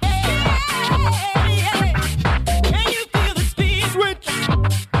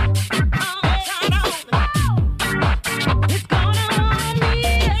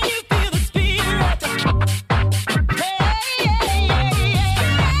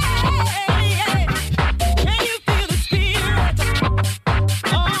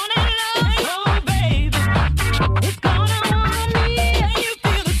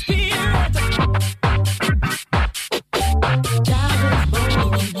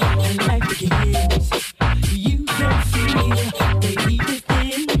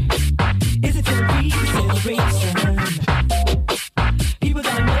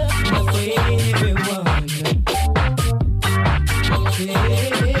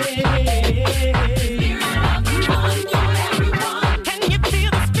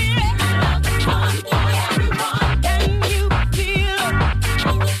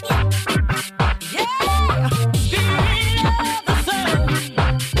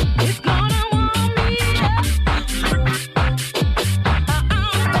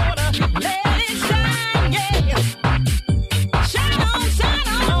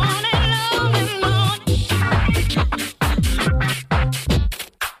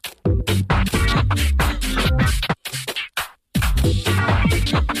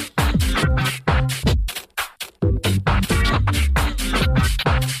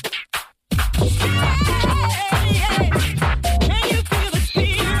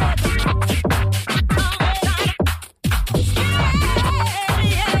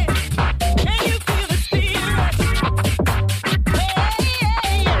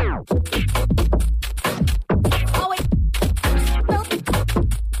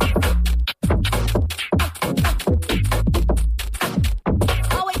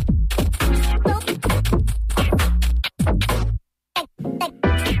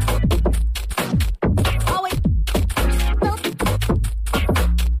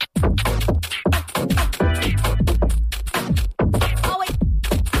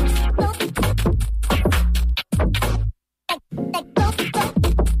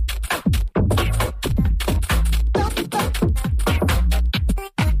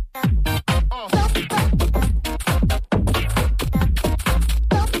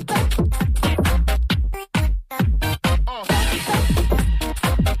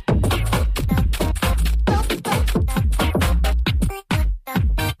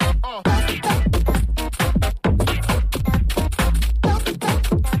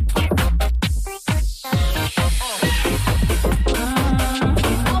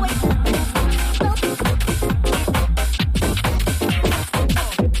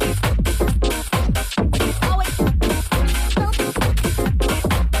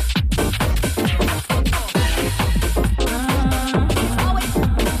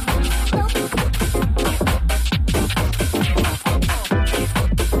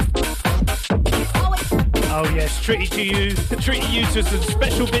 Treat you to some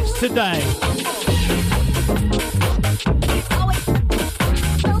special bits today.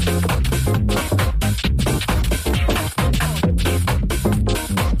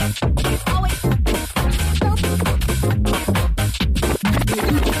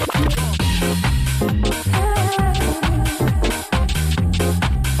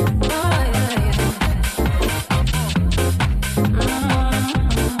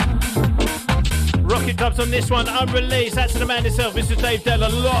 On this one, unreleased. That's to the man himself, Mr. Dave Della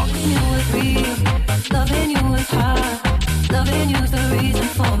Lock. Loving you was hard. Loving you's the reason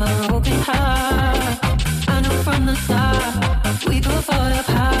for my broken heart. I know from the start we could fall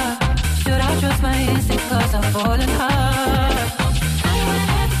apart. Should I trust my instincts? 'Cause I've fallen hard. I don't wanna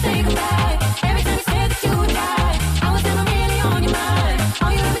have to say goodbye. Every time you said that you would die, I was never really on your mind.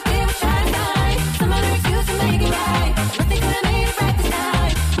 All you ever did was try to find some other excuse to make it right. Nothing could have made it right this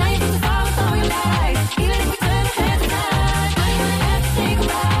time. Now you think it's all with all your lies. Even if we turn our heads aside, I don't wanna have to say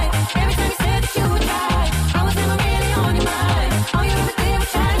goodbye. Every time you said that you would try, I was never really on your mind. All you ever did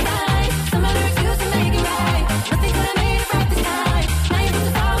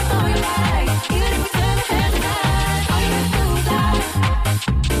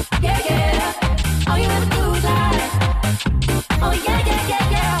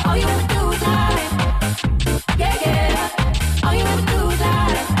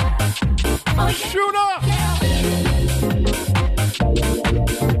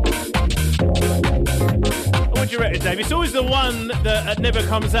Dave. It's always the one that never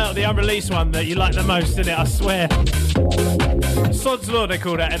comes out, the unreleased one, that you like the most, isn't it? I swear. Sod's Law, they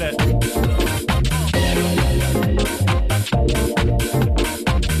call that, innit?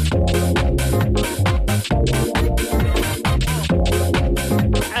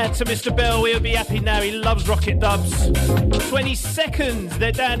 And to Mr. Bell, he'll be happy now. He loves Rocket Dubs. 20 seconds.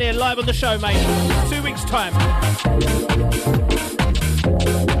 They're down here live on the show, mate. 2 weeks' time.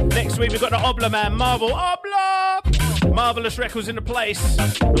 Next week, we've got the Obla man, Marvel. Obla! Marvellous Records in the place.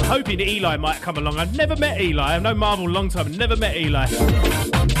 I'm hoping that Eli might come along. I've never met Eli. I've known Marvel a long time. I've never met Eli.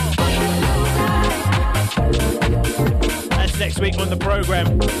 That's next week on the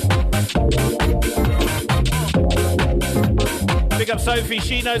programme. Big up Sophie.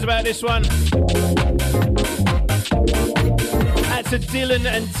 She knows about this one. That's a Dylan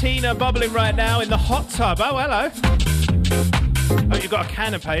and Tina bubbling right now in the hot tub. Oh, hello. Oh, you've got a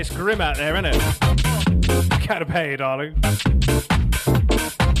canapé. It's grim out there, isn't it? Canapé, darling.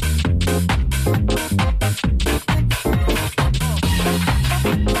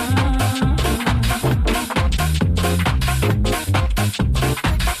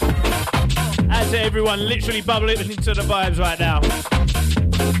 As everyone literally bubbling into the vibes right now.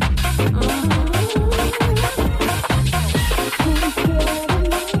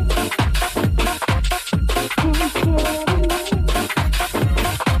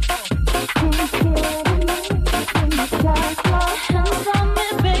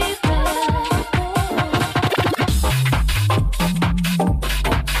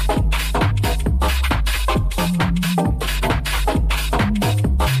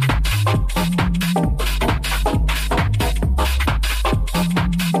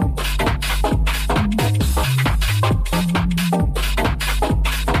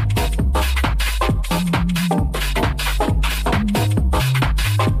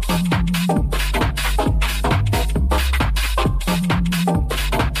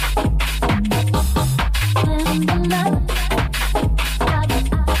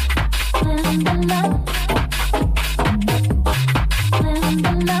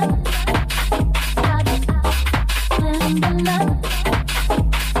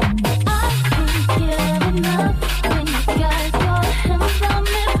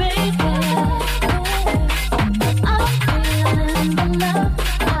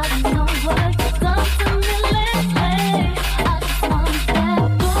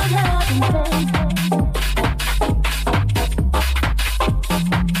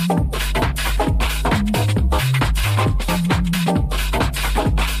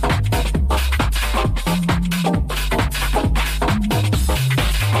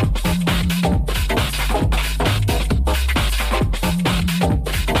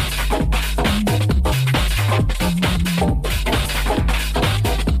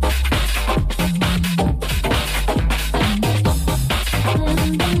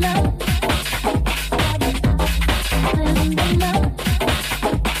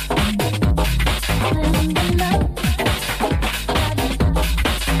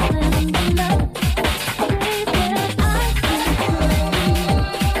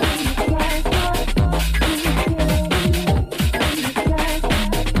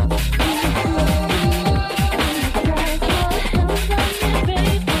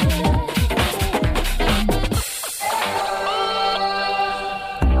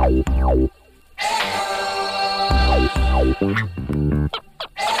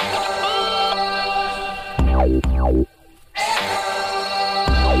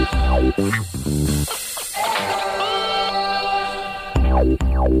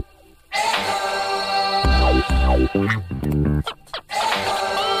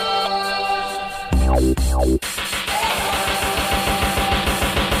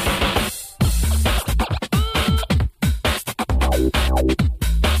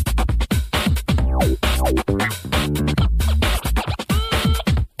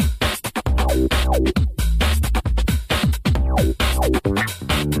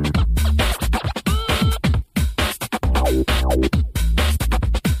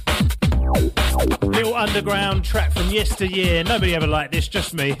 Underground track from yesteryear. Nobody ever liked this,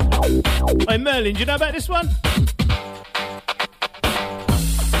 just me. Hey Merlin, do you know about this one?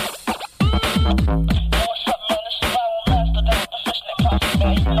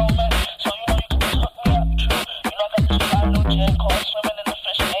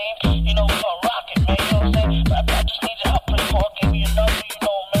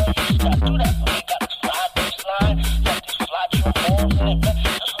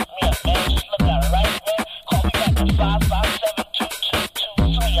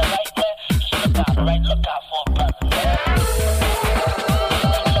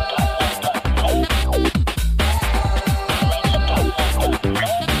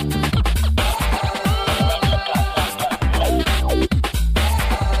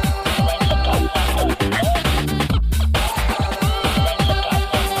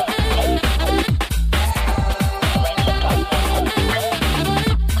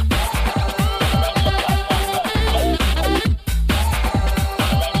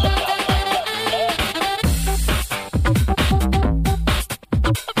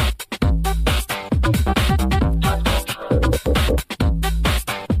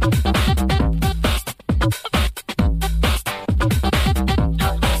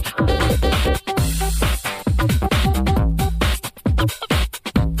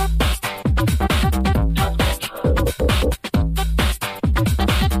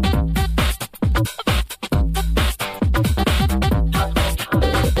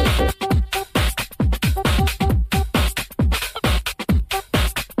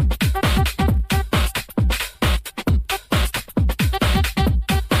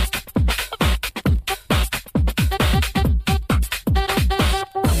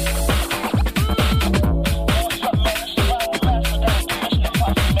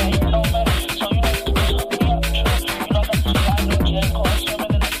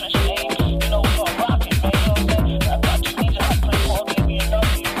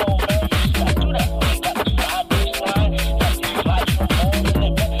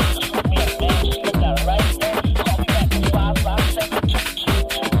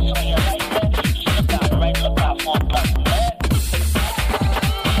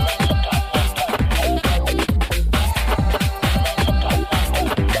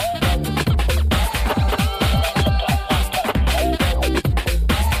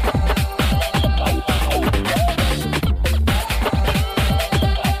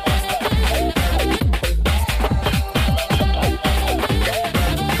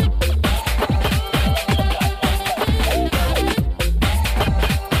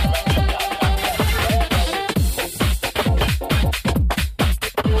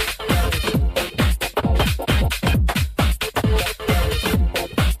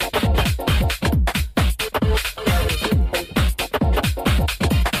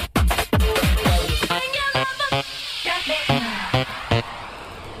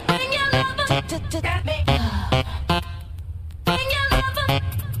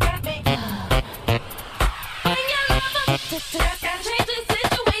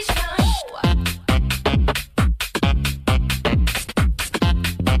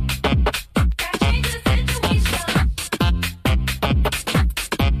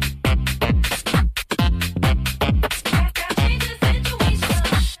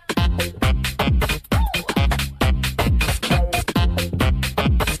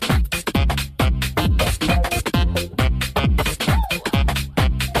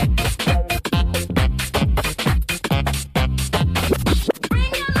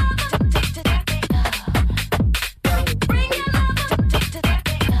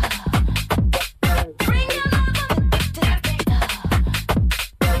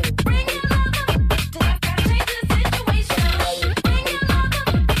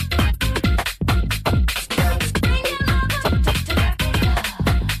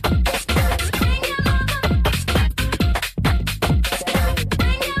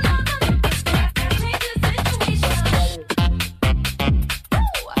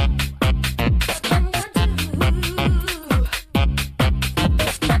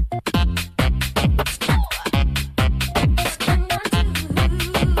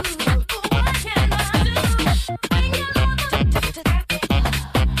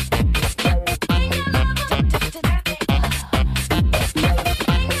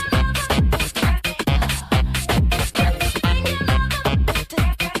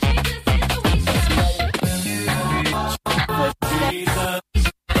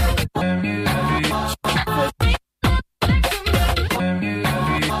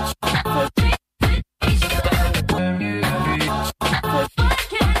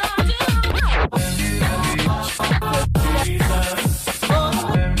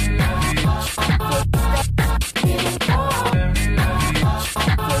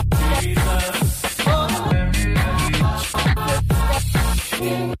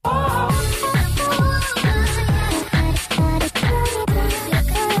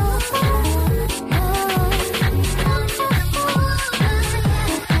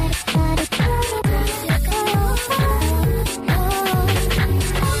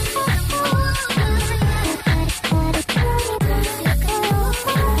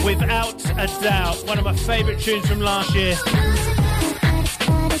 without a doubt, one of my favourite tunes from last year.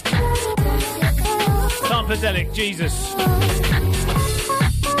 Sampledelic, Jesus.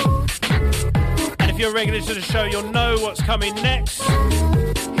 And if you're a regular to the show, you'll know what's coming next.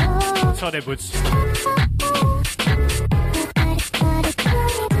 Todd Edwards.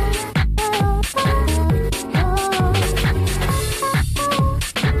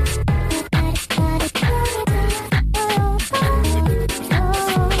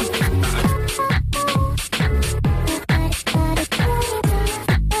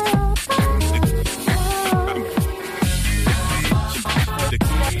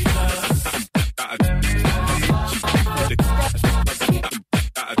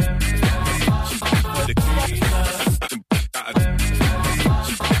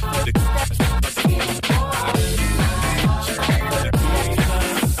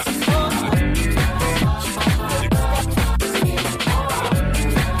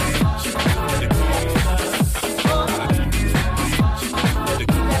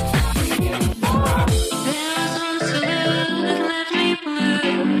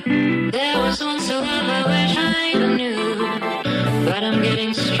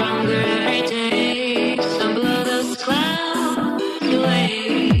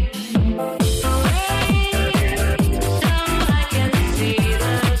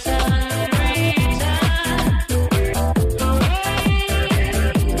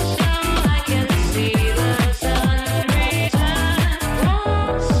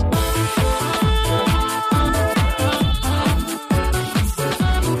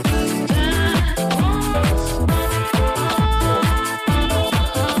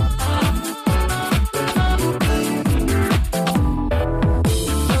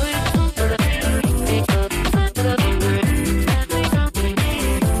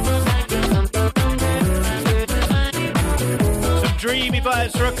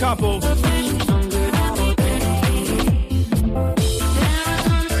 For a couple.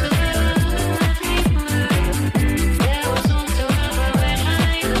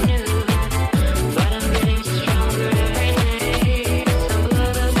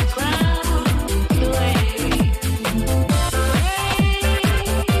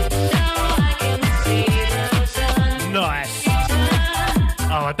 Nice.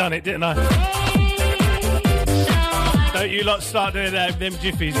 Oh, I done it, didn't I? Don't you lot start doing that, them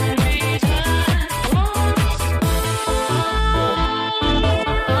jiffies.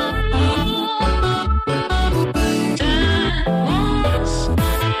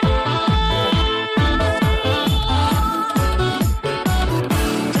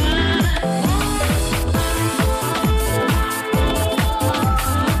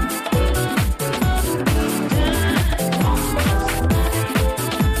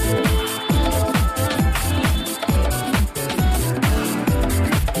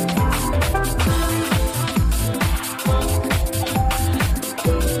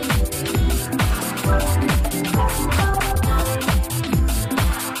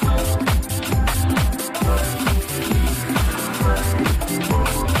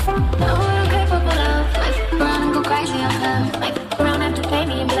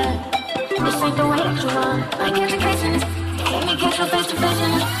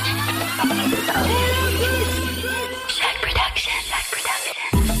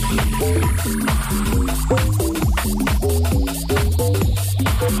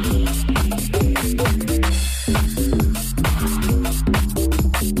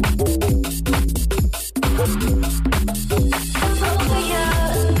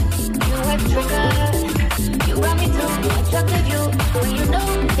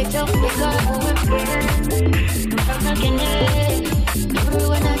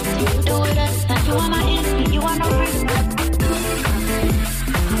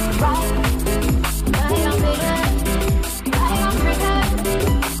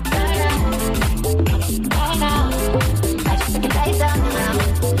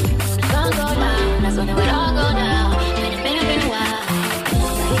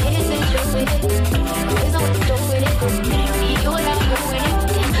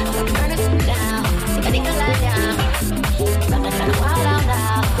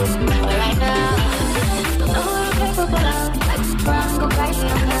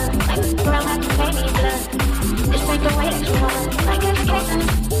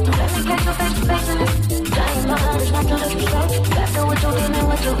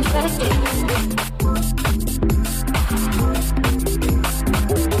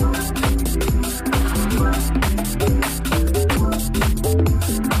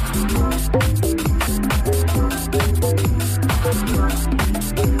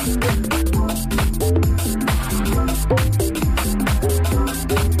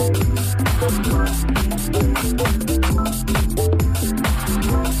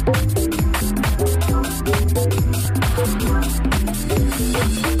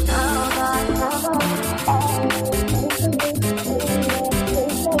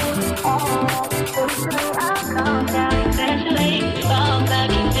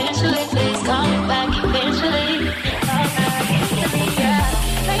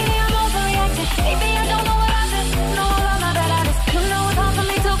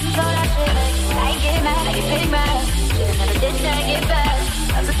 take it back.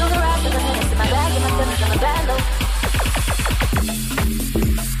 As I do the rap, and the minutes in my bag, and my feelings in my band,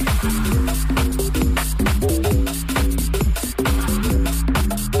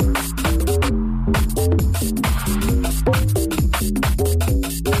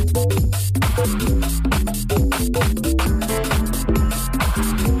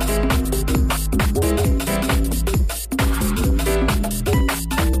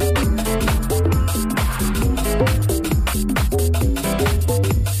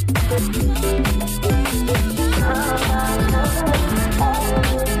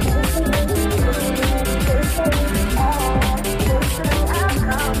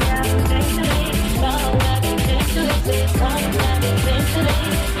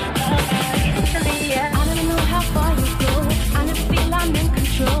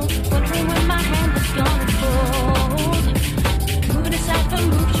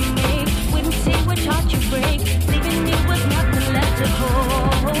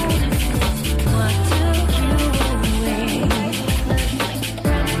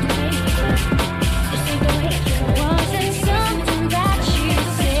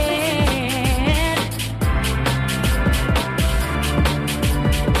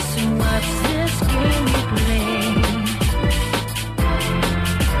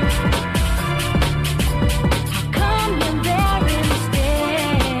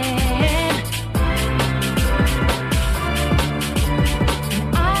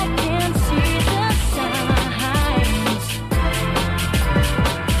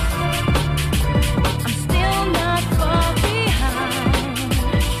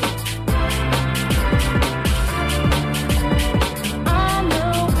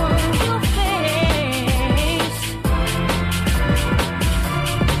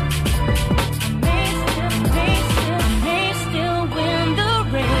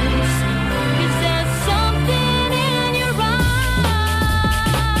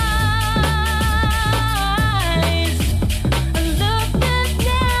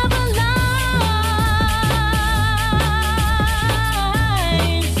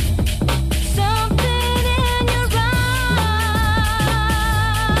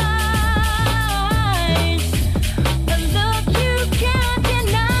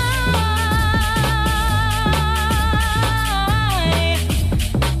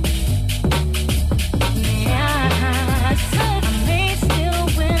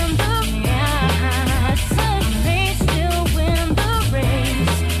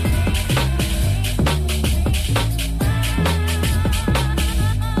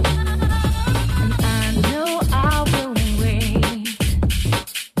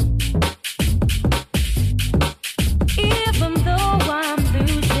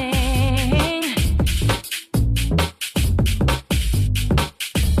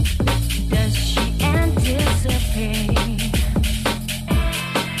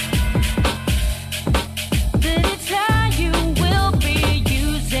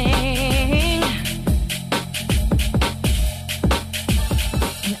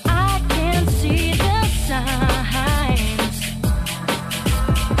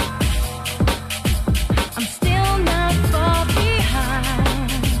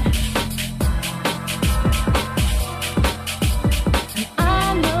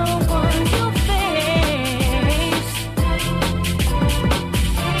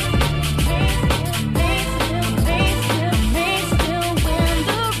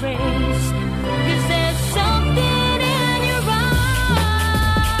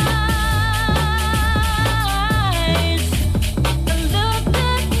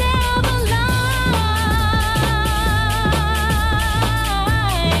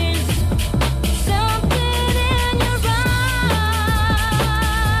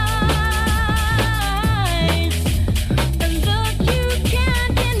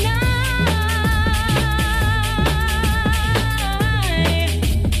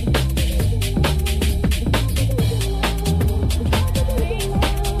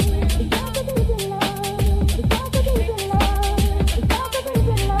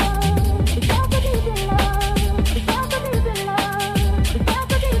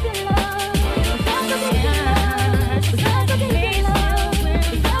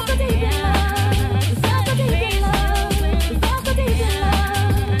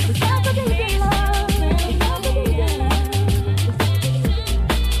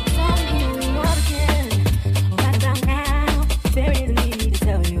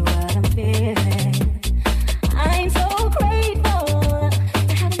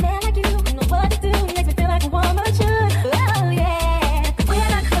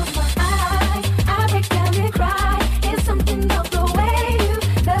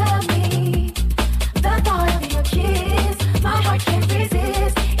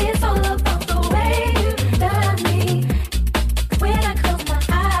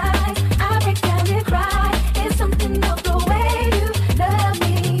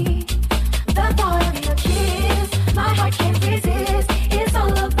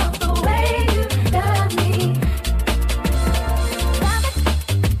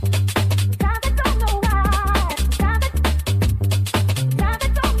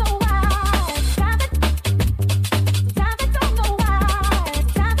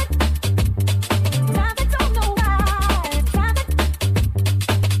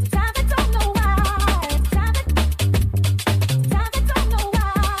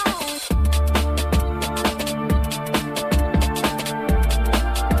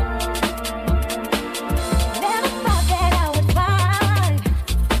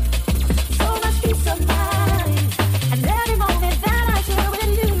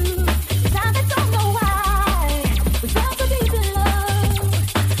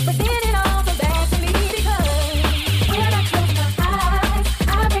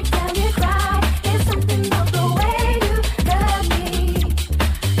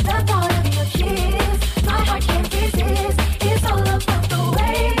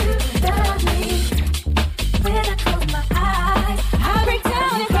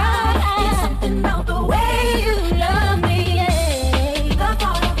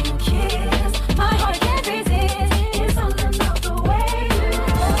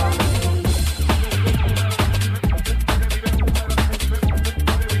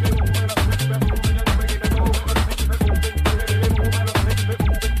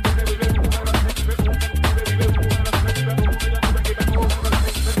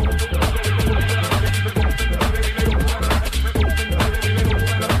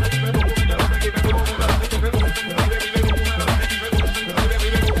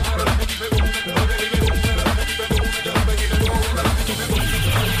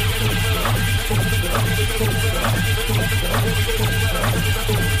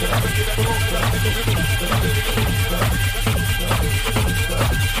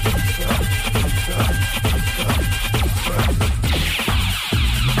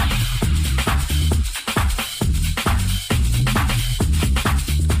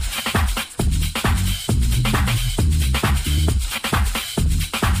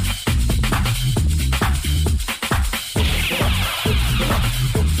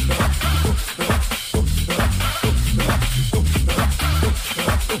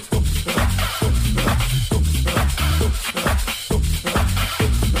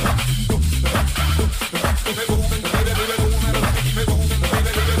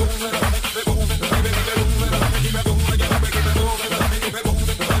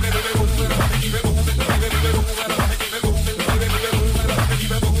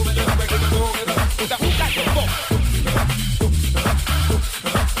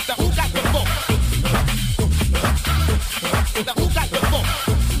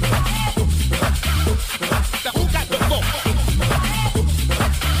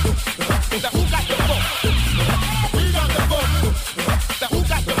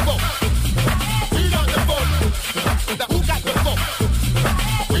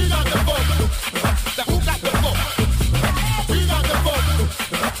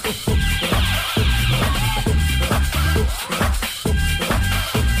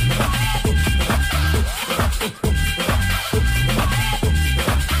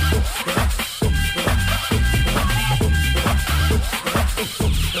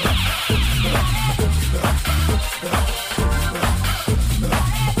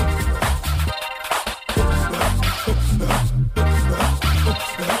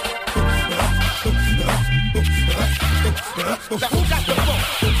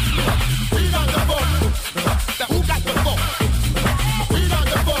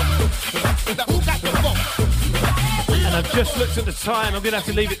 And I've just looked at the time, I'm going to have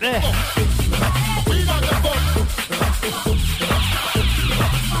to leave it there.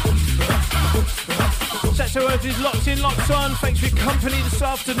 That's whoever's locked in, locked on. Thanks for your company this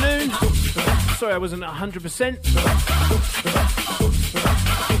afternoon. Sorry I wasn't 100%.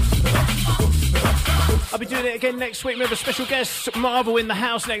 I'll be doing it again next week. We have a special guest, Marvel, in the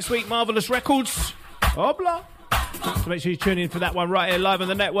house next week. Marvellous Records. Obla. So make sure you tune in for that one right here live on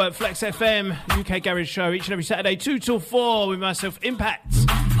the network. Flex FM, UK Garage Show, each and every Saturday, 2 till 4 with myself, Impact.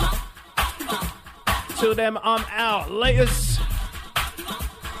 Till then, I'm out. Laters.